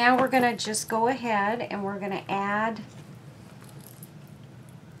 And so now we're going to just go ahead and we're going to add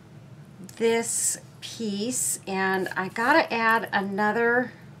this piece, and I gotta add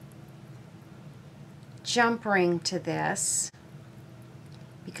another jump ring to this,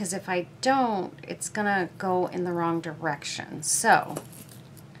 because if I don't, it's gonna go in the wrong direction. So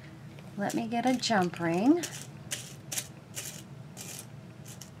let me get a jump ring.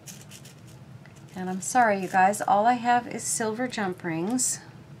 And I'm sorry, you guys, all I have is silver jump rings,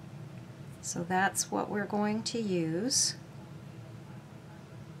 so that's what we're going to use.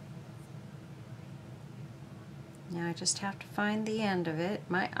 Now I just have to find the end of it.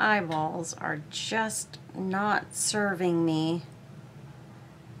 My eyeballs are just not serving me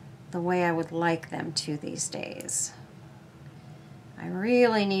the way I would like them to these days. I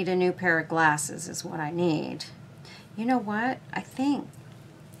really need a new pair of glasses is what I need. You know what? I think,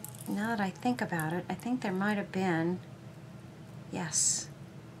 now that I think about it, I think there might have been, yes,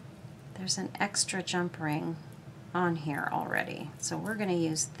 there's an extra jump ring on here already. So we're going to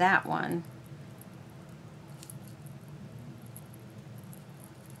use that one.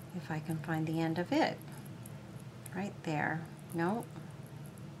 If I can find the end of it. Right there. Nope.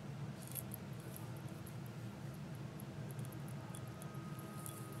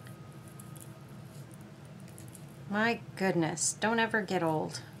 My goodness, don't ever get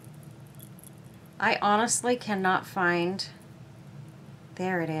old. I honestly cannot find,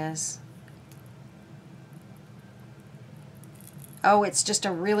 there it is. Oh, it's just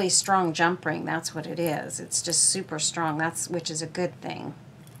a really strong jump ring, that's what it is. It's just super strong, which is a good thing.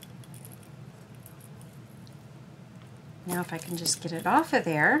 Now if I can just get it off of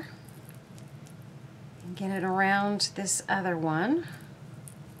there and get it around this other one.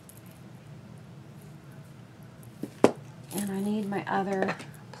 And I need my other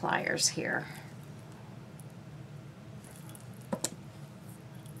pliers here.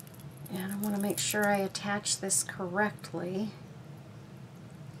 And I want to make sure I attach this correctly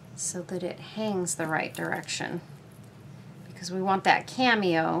so that it hangs the right direction, because we want that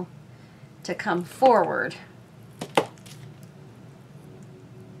cameo to come forward.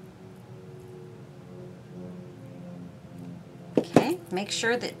 Okay, make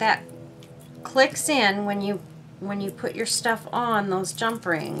sure that that clicks in when you put your stuff on those jump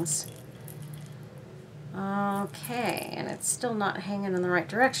rings. Okay, and it's still not hanging in the right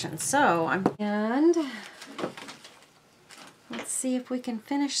direction. So and let's see if we can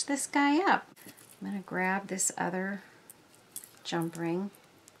finish this guy up. I'm going to grab this other jump ring,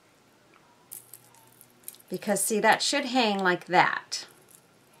 because see, that should hang like that.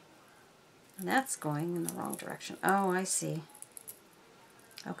 And that's going in the wrong direction. Oh, I see.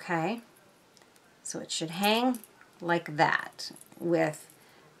 Okay. So it should hang like that with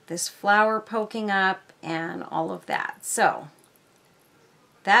this flower poking up and all of that. So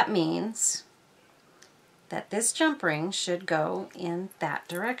that means that this jump ring should go in that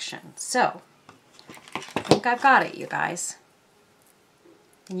direction. So I think I've got it, you guys.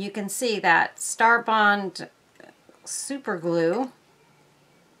 And you can see that Star Bond super glue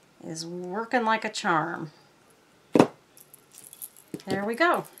is working like a charm. There we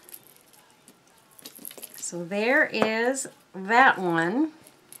go. So there is that one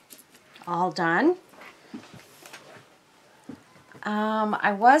all done.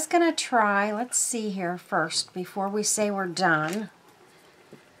 I was going to try, let's see here first, before we say we're done.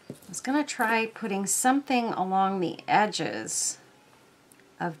 I was going to try putting something along the edges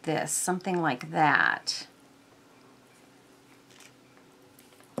of this, something like that.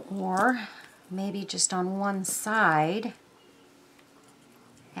 Or maybe just on one side,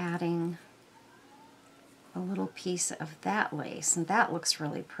 adding a little piece of that lace, and that looks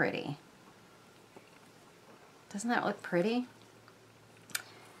really pretty. Doesn't that look pretty?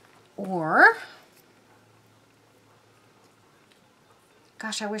 Or,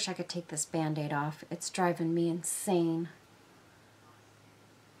 gosh, I wish I could take this Band-Aid off. It's driving me insane.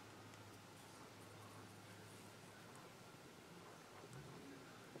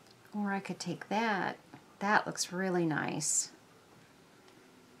 Or I could take that. That looks really nice.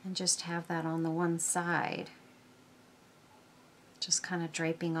 And just have that on the one side. Just kind of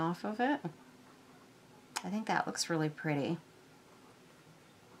draping off of it. I think that looks really pretty.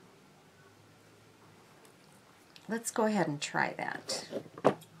 Let's go ahead and try that.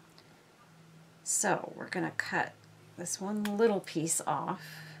 So we're going to cut this one little piece off.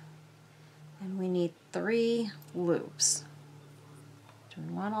 And we need 3 loops. Do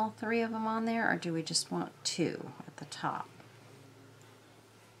we want all 3 of them on there, or do we just want 2 at the top?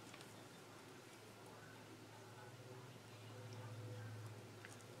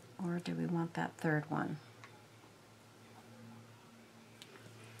 Or do we want that 3rd one?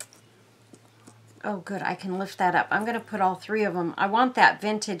 Oh good, I can lift that up. I'm going to put all 3 of them. I want that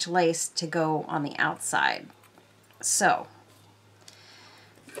vintage lace to go on the outside. So,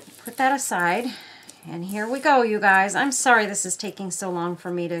 put that aside. And here we go, you guys. I'm sorry this is taking so long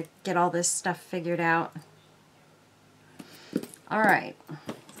for me to get all this stuff figured out. All right.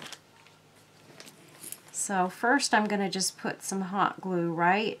 So first I'm going to just put some hot glue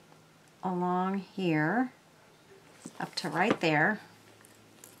right along here, up to right there.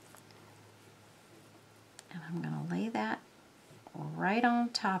 And I'm going to lay that right on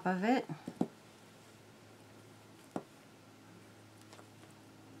top of it.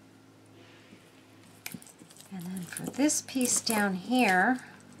 And then for this piece down here,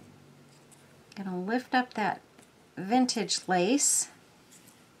 I'm going to lift up that vintage lace,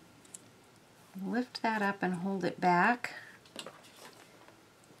 lift that up and hold it back,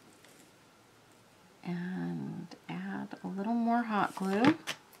 and add a little more hot glue,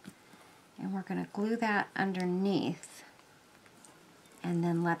 and we're going to glue that underneath and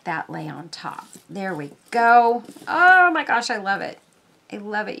then let that lay on top. There we go. Oh my gosh, I love it. I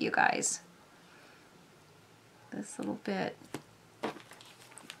love it, you guys. This little bit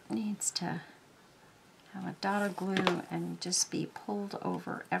needs to have a dot of glue and just be pulled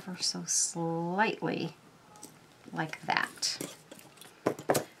over ever so slightly, like that.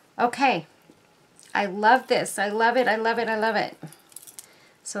 Okay, I love this. I love it, I love it, I love it.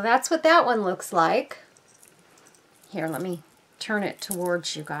 So that's what that one looks like. Here, let me turn it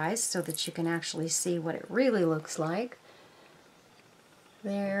towards you guys so that you can actually see what it really looks like.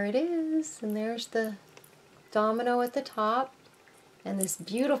 There it is, and there's the domino at the top, and this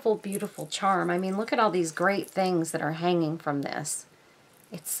beautiful, beautiful charm. I mean, look at all these great things that are hanging from this.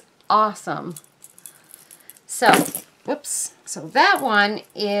 It's awesome. So, whoops. So that one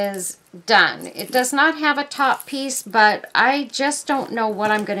is done. It does not have a top piece, but I just don't know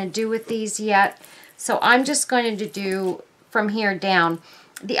what I'm going to do with these yet. So I'm just going to do from here down.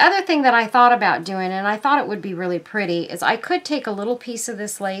 The other thing that I thought about doing, and I thought it would be really pretty, is I could take a little piece of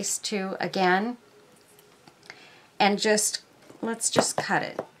this lace too, again, and just, let's just cut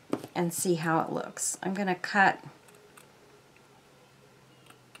it and see how it looks. I'm going to cut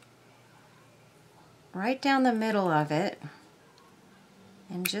right down the middle of it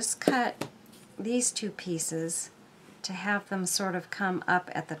and just cut these 2 pieces to have them sort of come up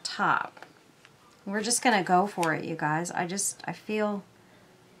at the top. We're just going to go for it, you guys. I feel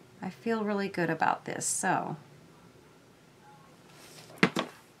really good about this. So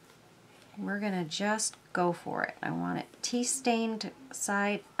we're going to just go for it. I want it tea-stained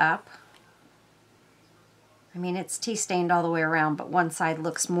side up. I mean, it's tea-stained all the way around, but one side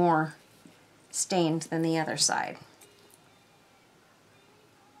looks more stained than the other side.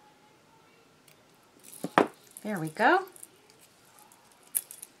 There we go.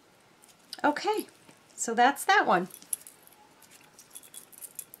 Okay, so that's that one.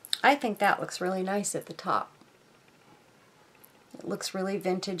 I think that looks really nice at the top. It looks really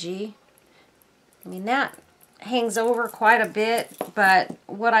vintagey. I mean, that hangs over quite a bit, but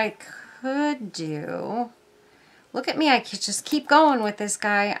what I could do, look at me, I could just keep going with this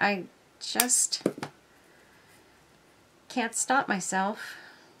guy. I just can't stop myself.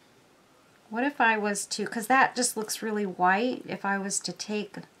 What if I was to, because that just looks really white, if I was to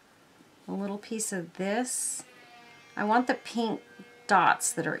take a little piece of this, I want the pink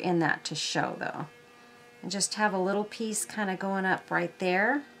dots that are in that to show though. And just have a little piece kind of going up right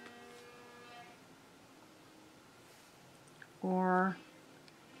there. Or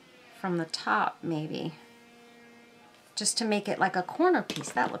from the top maybe. Just to make it like a corner piece.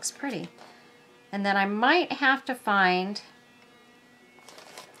 That looks pretty. And then I might have to find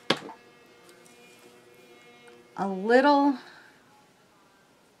a little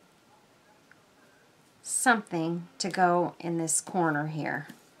something to go in this corner here.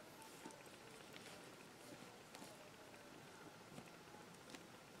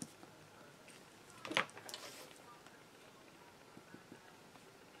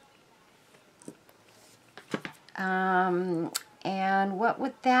 And what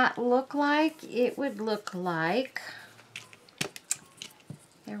would that look like? It would look like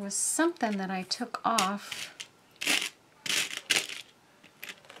there was something that I took off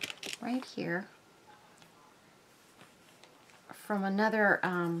right here from another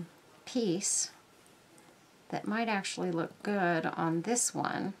piece that might actually look good on this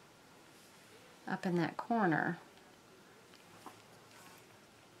one up in that corner.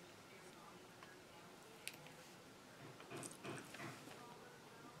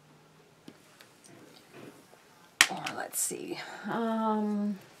 Let's see.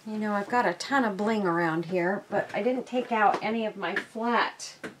 You know, I've got a ton of bling around here, but I didn't take out any of my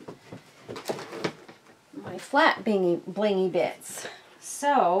flat blingy bits.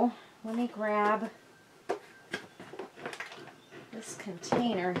 So let me grab this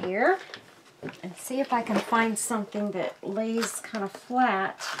container here and see if I can find something that lays kind of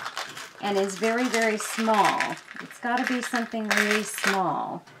flat and is very, very small. It's got to be something really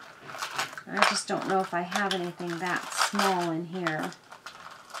small. I just don't know if I have anything that small in here.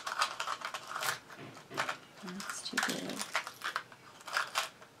 That's too big.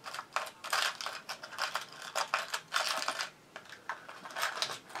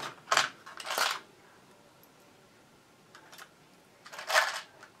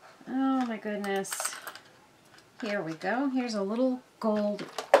 Oh my goodness. Here we go. Here's a little gold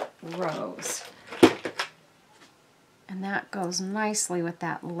rose. And that goes nicely with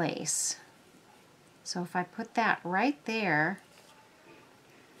that lace. So if I put that right there,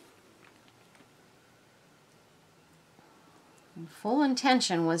 and full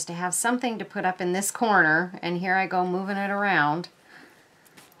intention was to have something to put up in this corner, and here I go moving it around.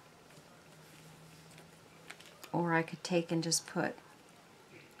 Or I could take and just put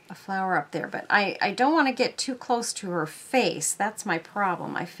a flower up there, but I don't want to get too close to her face. That's my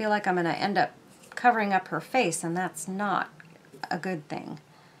problem. I feel like I'm going to end up covering up her face, and that's not a good thing.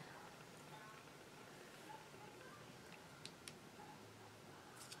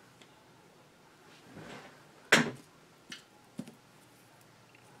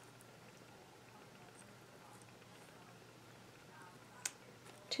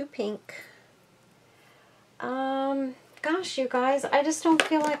 Too pink. Gosh, you guys, I just don't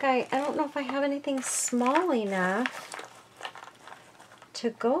feel like I don't know if I have anything small enough to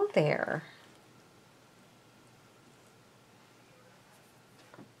go there.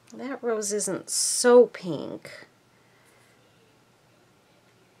 That rose isn't so pink.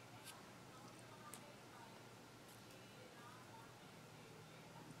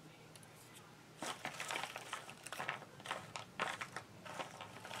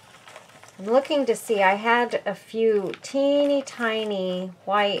 I'm looking to see, I had a few teeny tiny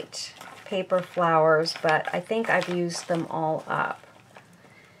white paper flowers, but I think I've used them all up.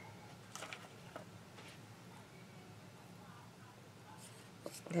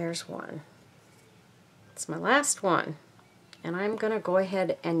 There's one. It's my last one, and I'm going to go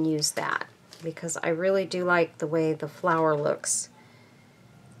ahead and use that because I really do like the way the flower looks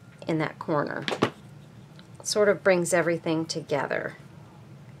in that corner. It sort of brings everything together.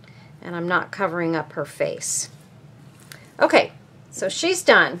 And I'm not covering up her face. Okay, so she's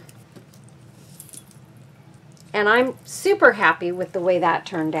done. And I'm super happy with the way that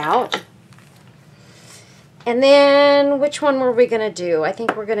turned out. And then, which one were we going to do? I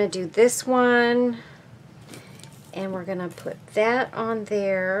think we're going to do this one. And we're going to put that on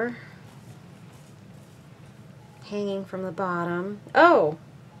there. Hanging from the bottom. Oh!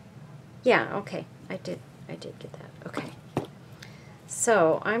 Yeah, okay. I did get that. Okay.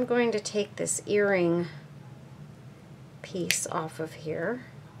 So I'm going to take this earring piece off of here.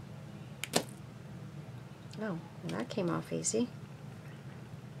 Oh, that came off easy.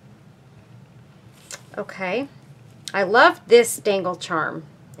 Okay. I love this dangle charm,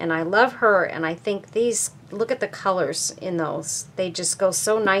 and I love her, and I think these, look at the colors in those. They just go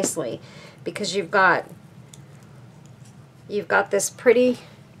so nicely because you've got this pretty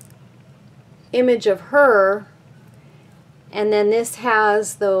image of her, And then this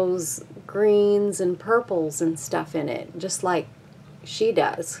has those greens and purples and stuff in it, just like she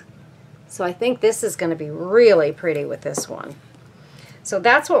does. So I think this is going to be really pretty with this one. So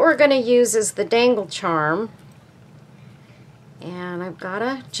that's what we're going to use as the dangle charm. And I've got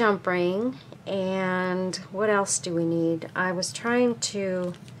a jump ring. And what else do we need? I was trying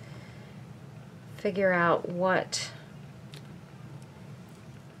to figure out what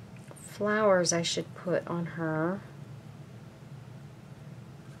flowers I should put on her.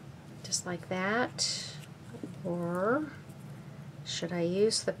 Just like that. Or should I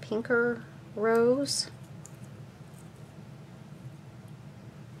use the pinker rose?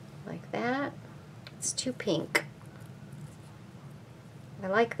 Like that. It's too pink. I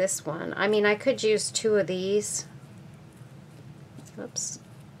like this one. I mean, I could use two of these. Oops.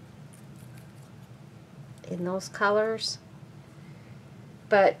 In those colors.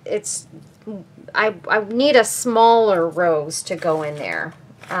 But it's, I need a smaller rose to go in there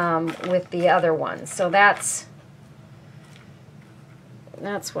with the other one. So that's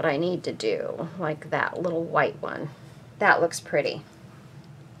what I need to do. Like that little white one. That looks pretty.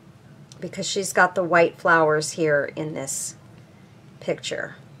 Because she's got the white flowers here in this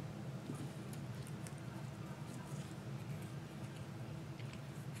picture.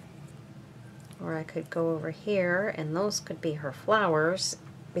 Or I could go over here and those could be her flowers,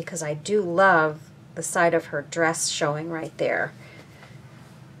 because I do love the side of her dress showing right there.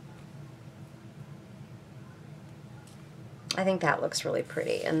 I think that looks really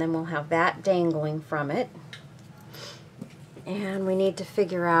pretty. And then we'll have that dangling from it. And we need to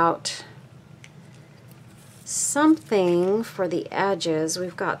figure out something for the edges.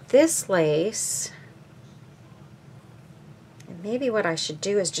 We've got this lace. And maybe what I should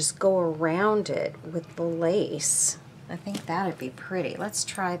do is just go around it with the lace. I think that'd be pretty. Let's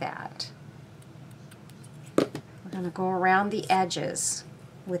try that. We're going to go around the edges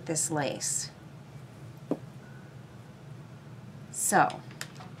with this lace. So,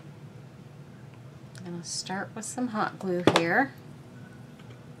 I'm going to start with some hot glue here.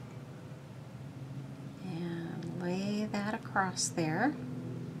 And lay that across there.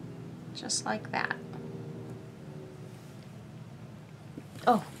 Just like that.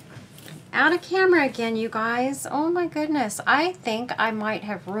 Oh, out of camera again, you guys. Oh my goodness. I think I might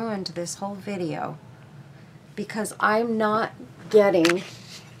have ruined this whole video because I'm not getting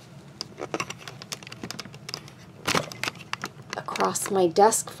across my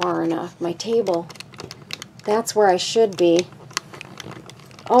desk far enough, my table. That's where I should be.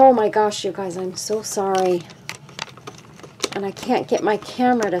 Oh my gosh, you guys, I'm so sorry. And I can't get my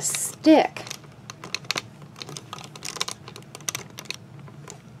camera to stick.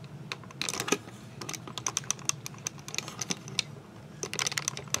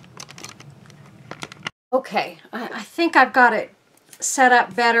 Okay, I think I've got it set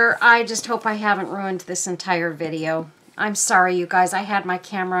up better. I just hope I haven't ruined this entire video. I'm sorry, you guys. I had my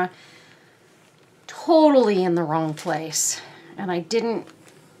camera totally in the wrong place, and I didn't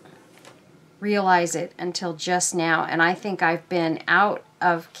realize it until just now, and I think I've been out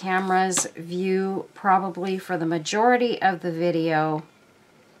of camera's view probably for the majority of the video,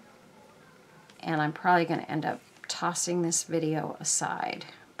 and I'm probably going to end up tossing this video aside.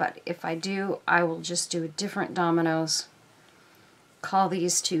 But if I do, I will just do different dominoes, call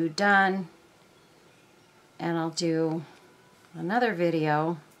these two done, and I'll do another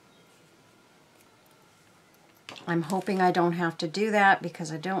video. I'm hoping I don't have to do that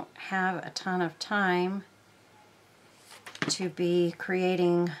because I don't have a ton of time to be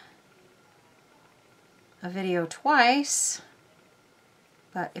creating a video twice,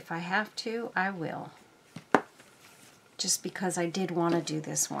 but if I have to, I will. Just because I did want to do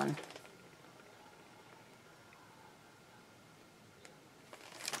this one.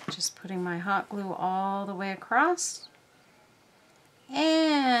 Just putting my hot glue all the way across.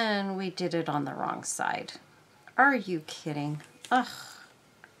 And we did it on the wrong side. Are you kidding? Ugh.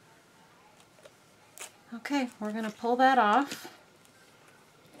 Okay, we're going to pull that off.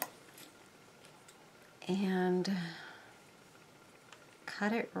 And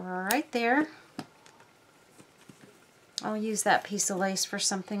cut it right there. I'll use that piece of lace for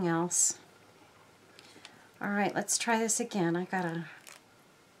something else. Alright, let's try this again. I gotta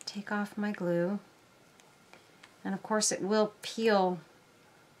take off my glue. And of course it will peel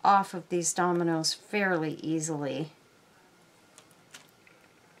off of these dominoes fairly easily.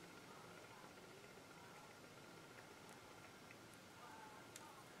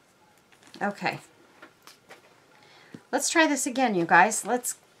 Okay. Let's try this again, you guys.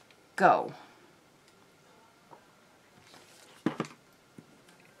 Let's go.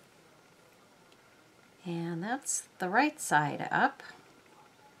 And that that's the right side up.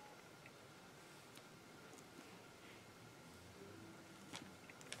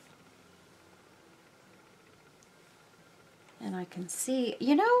 And I can see,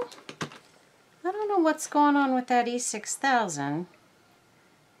 you know, I don't know what's going on with that E6000,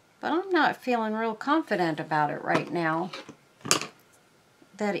 but I'm not feeling real confident about it right now,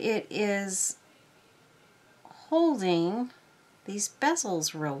 that it is holding these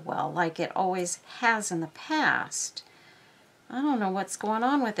bezels real well, like it always has in the past. I don't know what's going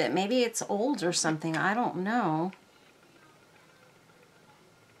on with it. Maybe it's old or something. I don't know.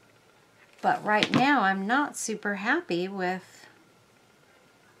 But right now, I'm not super happy with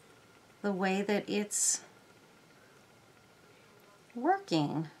the way that it's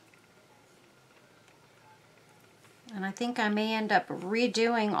working. And I think I may end up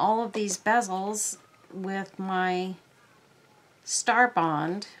redoing all of these bezels with my Star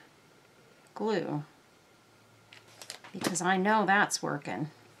Bond glue, because I know that's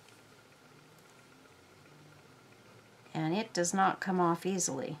working. And it does not come off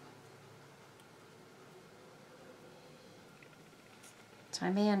easily. So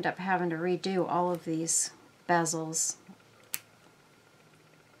I may end up having to redo all of these bezels.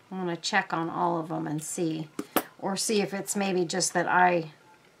 I'm going to check on all of them and see, or see if it's maybe just that I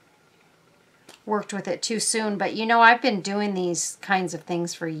worked with it too soon. But you know, I've been doing these kinds of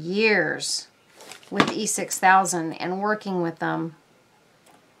things for years with E6000 and working with them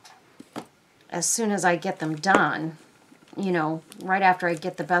as soon as I get them done. You know, right after I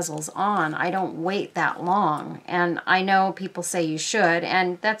get the bezels on. I don't wait that long. And I know people say you should,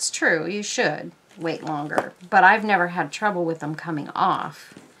 and that's true, you should wait longer. But I've never had trouble with them coming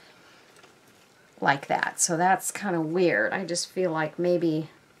off like that. So that's kind of weird. I just feel like maybe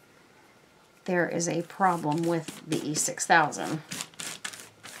there is a problem with the E6000.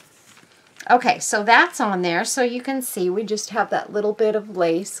 Okay, so that's on there. So you can see we just have that little bit of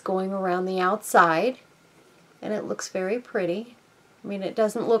lace going around the outside. And it looks very pretty. I mean, it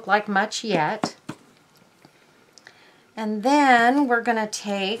doesn't look like much yet. And then we're going to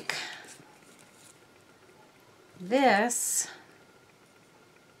take this.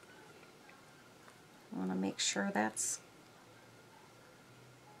 I want to make sure that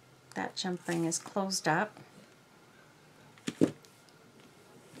jump ring is closed up. And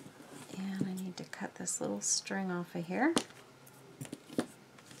I need to cut this little string off of here.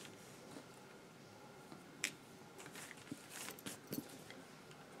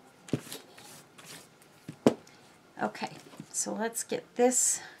 Okay, so let's get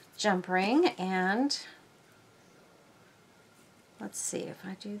this jump ring, and let's see if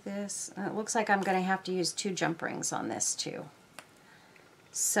I do this. It looks like I'm going to have to use 2 jump rings on this too.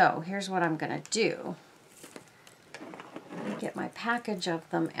 So here's what I'm going to do. Let me get my package of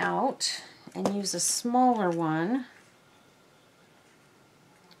them out and use a smaller one.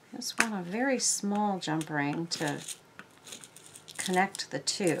 I just want a very small jump ring to connect the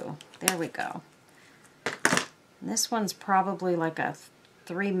two. There we go. And this one's probably like a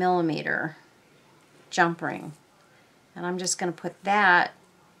 3mm jump ring. And I'm just going to put that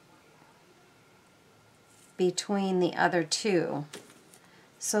between the other two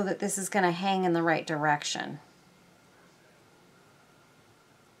so that this is going to hang in the right direction.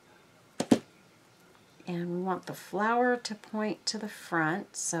 And we want the flower to point to the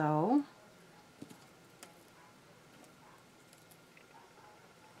front, so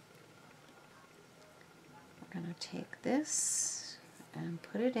we're going to take this and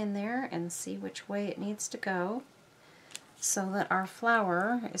put it in there and see which way it needs to go so that our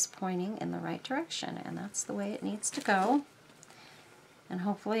flower is pointing in the right direction. And that's the way it needs to go. And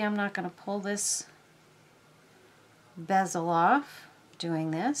hopefully I'm not going to pull this bezel off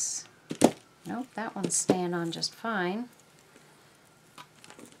doing this. Nope, that one's staying on just fine.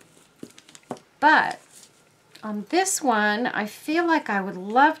 But on this one, I feel like I would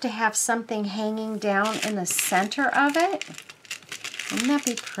love to have something hanging down in the center of it. Wouldn't that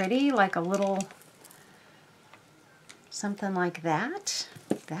be pretty? Like a little something like that.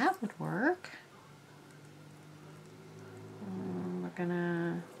 That would work. We're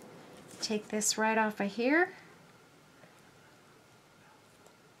gonna take this right off of here.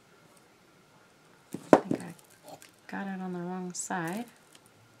 I think I got it on the wrong side.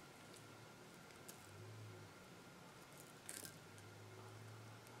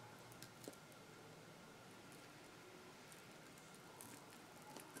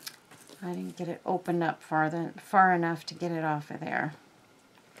 I didn't get it opened up far enough to get it off of there.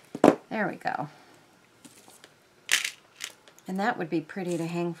 There we go. And that would be pretty to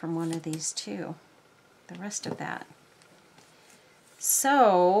hang from one of these too, the rest of that.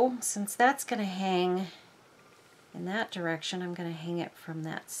 So, since that's going to hang in that direction. I'm going to hang it from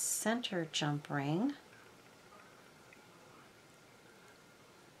that center jump ring.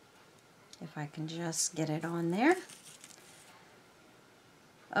 If I can just get it on there.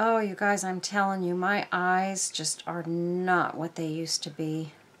 Oh, you guys, I'm telling you, my eyes just are not what they used to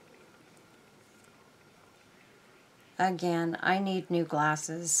be. Again, I need new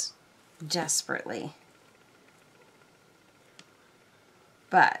glasses desperately.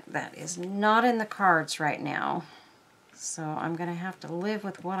 But that is not in the cards right now. So I'm going to have to live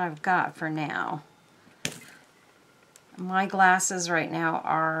with what I've got for now. My glasses right now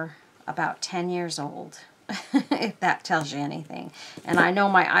are about 10 years old, if that tells you anything. And I know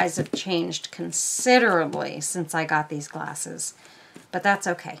my eyes have changed considerably since I got these glasses, but that's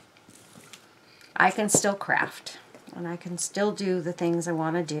okay. I can still craft, and I can still do the things I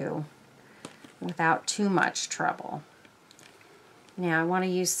want to do without too much trouble. Now I want to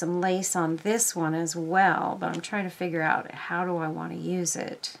use some lace on this one as well, but I'm trying to figure out how do I want to use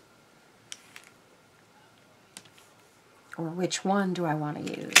it. Or which one do I want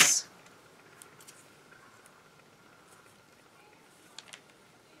to use?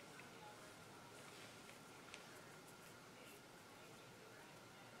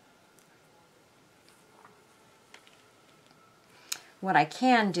 What I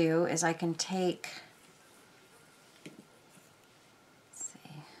can do is I can take, let's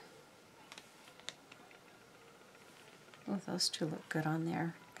see, oh, those two look good on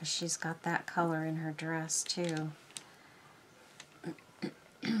there because she's got that color in her dress too.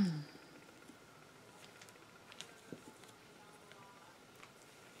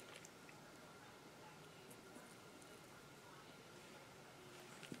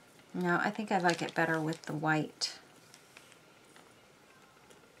 No, I think I like it better with the white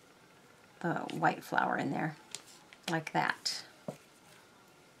flower in there, like that.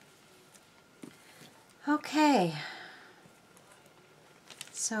 Okay,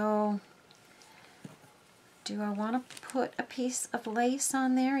 so do I want to put a piece of lace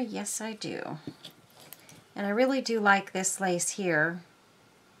on there? Yes, I do. And I really do like this lace here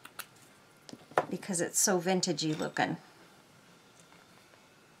because it's so vintagey looking.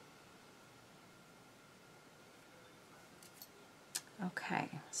 Okay,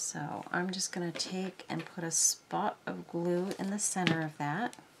 so I'm just going to take and put a spot of glue in the center of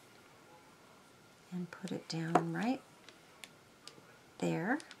that and put it down right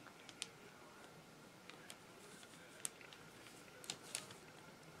there.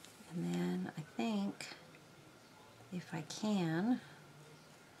 And then I think if I can,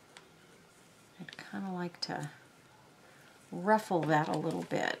 I'd kind of like to ruffle that a little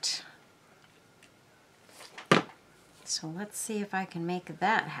bit. So let's see if I can make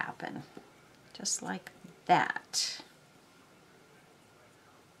that happen, just like that.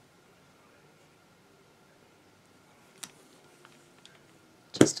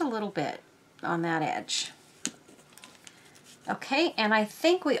 Just a little bit on that edge. Okay, and I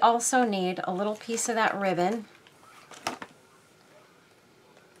think we also need a little piece of that ribbon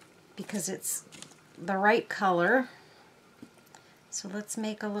because it's the right color. So let's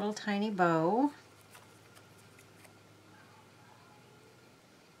make a little tiny bow.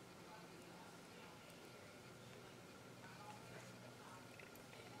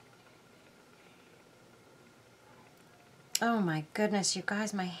 Oh my goodness, you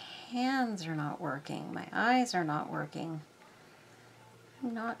guys, my hands are not working. My eyes are not working.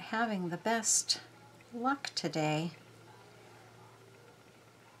 I'm not having the best luck today.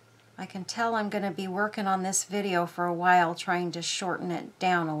 I can tell I'm going to be working on this video for a while, trying to shorten it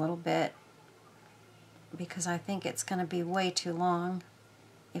down a little bit because I think it's going to be way too long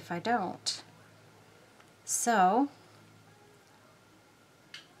if I don't. So,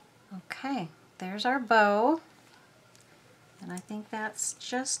 okay, there's our bow. And I think that's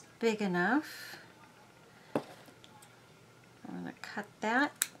just big enough. I'm going to cut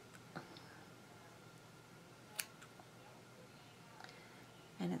that.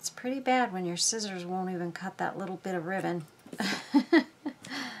 And it's pretty bad when your scissors won't even cut that little bit of ribbon.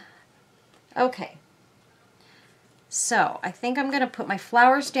 Okay. So I think I'm going to put my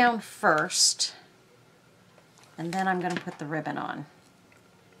flowers down first. And then I'm going to put the ribbon on.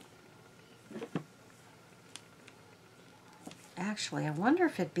 Actually, I wonder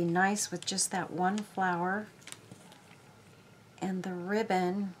if it'd be nice with just that one flower and the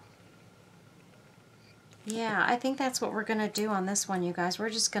ribbon. Yeah, I think that's what we're going to do on this one, you guys. We're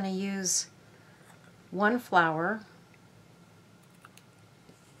just going to use one flower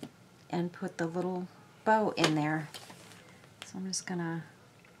and put the little bow in there. So I'm just going to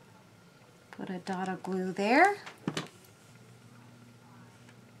put a dot of glue there.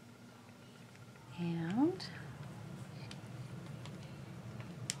 And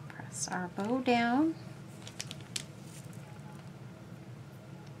press our bow down.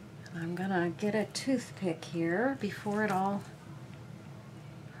 And I'm gonna get a toothpick here before it all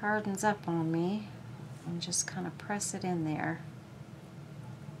hardens up on me and just kind of press it in there.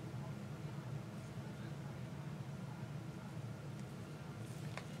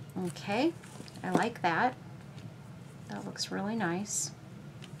 Okay, I like that. That looks really nice.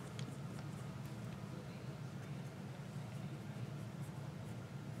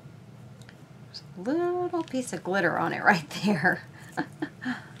 There's a little piece of glitter on it right there.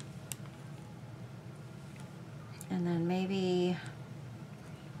 And then maybe,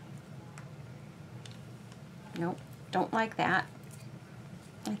 nope, don't like that.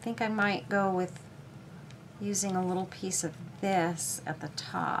 I think I might go with using a little piece of this at the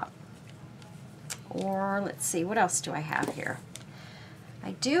top. Or let's see, what else do I have here?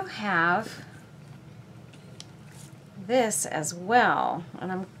 I do have this as well,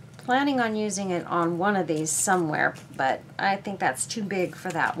 and I'm planning on using it on one of these somewhere, but I think that's too big for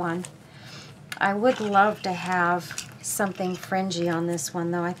that one. I would love to have something fringy on this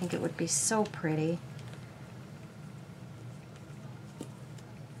one, though. I think it would be so pretty.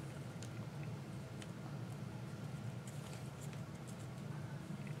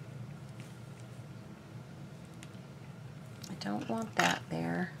 I don't want that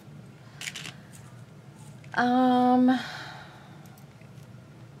there.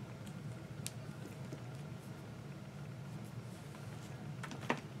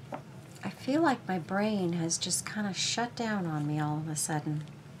 I feel like my brain has just kind of shut down on me all of a sudden.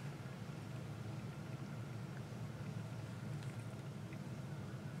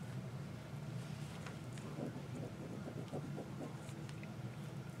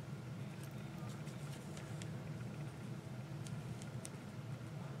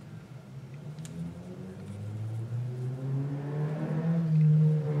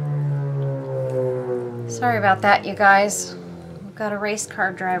 Sorry about that, you guys. We've got a race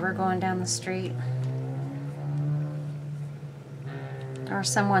car driver going down the street. Or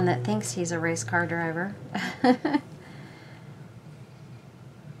someone that thinks he's a race car driver.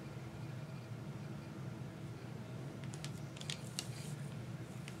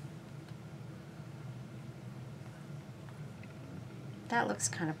 That looks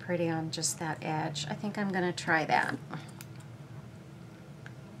kind of pretty on just that edge. I think I'm going to try that.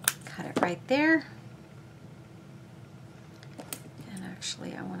 Cut it right there.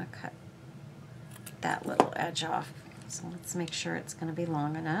 Actually, I want to cut that little edge off, so let's make sure it's going to be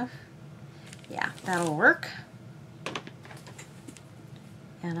long enough. Yeah, that'll work.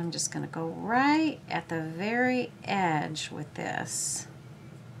 And I'm just going to go right at the very edge with this.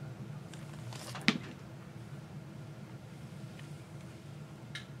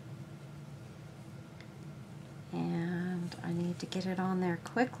 And I need to get it on there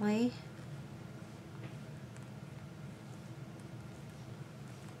quickly.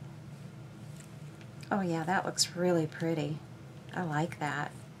 Oh yeah, that looks really pretty. I like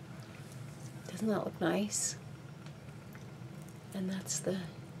that. Doesn't that look nice? And that's the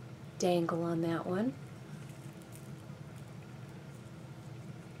dangle on that one.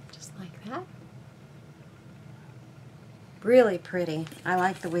 Just like that. Really pretty. I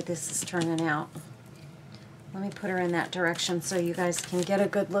like the way this is turning out. Let me put her in that direction so you guys can get a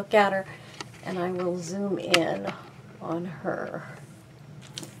good look at her, and I will zoom in on her.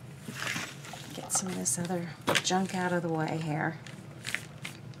 Get some of this other junk out of the way here.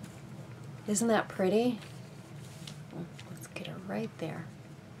 Isn't that pretty? Let's get her right there.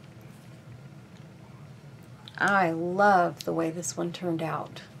 I love the way this one turned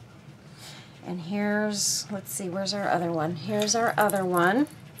out. And here's, let's see, where's our other one? Here's our other one.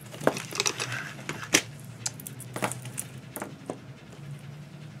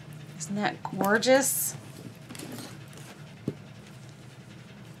 Isn't that gorgeous?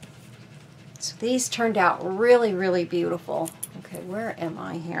 So these turned out really, really beautiful. Okay, where am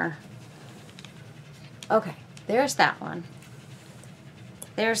I here? Okay, there's that one.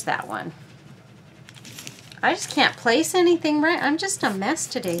 There's that one. I just can't place anything right. I'm just a mess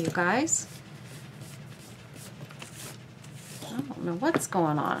today, you guys. I don't know what's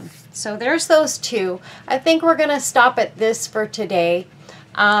going on. So there's those two. I think we're going to stop at this for today.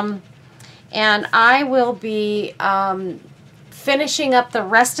 And I will be finishing up the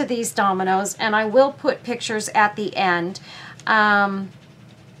rest of these dominoes, and I will put pictures at the end. What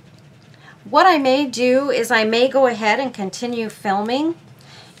I may do is I may go ahead and continue filming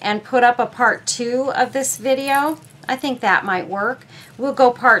and put up a part 2 of this video. I think that might work. We'll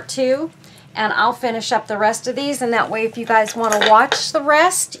go part 2, and I'll finish up the rest of these, and that way if you guys want to watch the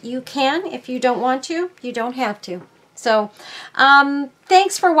rest, you can. If you don't want to, you don't have to. So,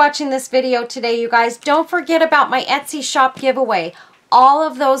 thanks for watching this video today, you guys. Don't forget about my Etsy shop giveaway. All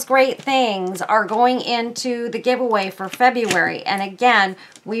of those great things are going into the giveaway for February. And again,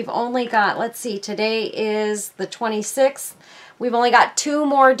 we've only got, let's see, today is the 26th. We've only got 2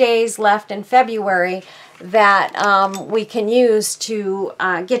 more days left in February that we can use to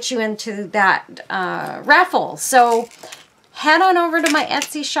get you into that raffle. So head on over to my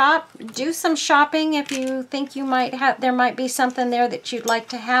Etsy shop, do some shopping. If you think you might have, there might be something there that you'd like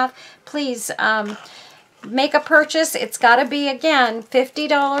to have, please make a purchase. It's got to be, again,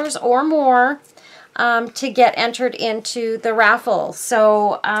 $50 or more to get entered into the raffle.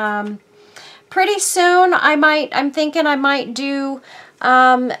 So pretty soon I'm thinking I might do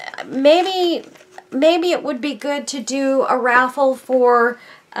maybe it would be good to do a raffle for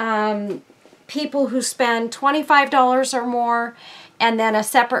people who spend $25 or more, and then a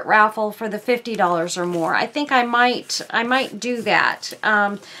separate raffle for the $50 or more. I think I might do that.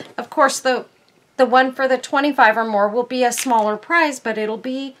 Of course, the one for the 25 or more will be a smaller prize, but it'll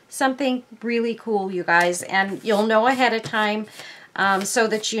be something really cool, you guys, and you'll know ahead of time so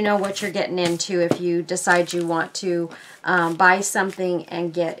that you know what you're getting into if you decide you want to buy something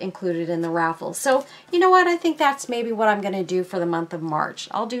and get included in the raffle. So, you know what? I think that's maybe what I'm going to do for the month of March.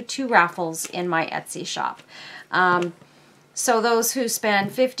 I'll do 2 raffles in my Etsy shop. So those who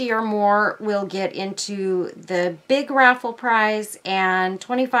spend $50 or more will get into the big raffle prize, and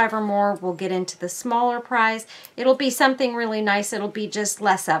 $25 or more will get into the smaller prize. It'll be something really nice. It'll be just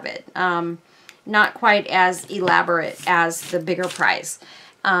less of it. Not quite as elaborate as the bigger prize,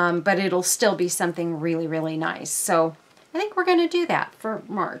 but it'll still be something really, really nice. So I think we're going to do that for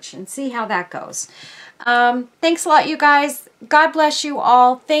March and see how that goes. Thanks a lot, you guys. God bless you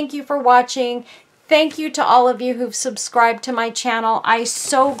all. Thank you for watching. Thank you to all of you who've subscribed to my channel. I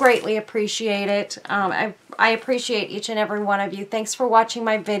so greatly appreciate it. I appreciate each and every one of you. Thanks for watching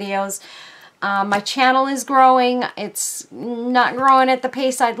my videos. My channel is growing. It's not growing at the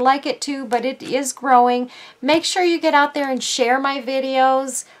pace I'd like it to, but it is growing. Make sure you get out there and share my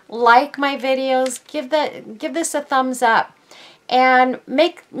videos, like my videos, give this a thumbs up, and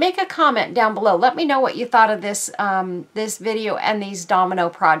make a comment down below. Let me know what you thought of this this video and these domino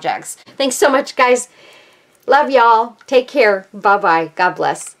projects. Thanks so much, guys. Love y'all. Take care. Bye-bye. God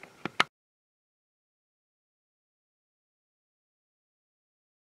bless.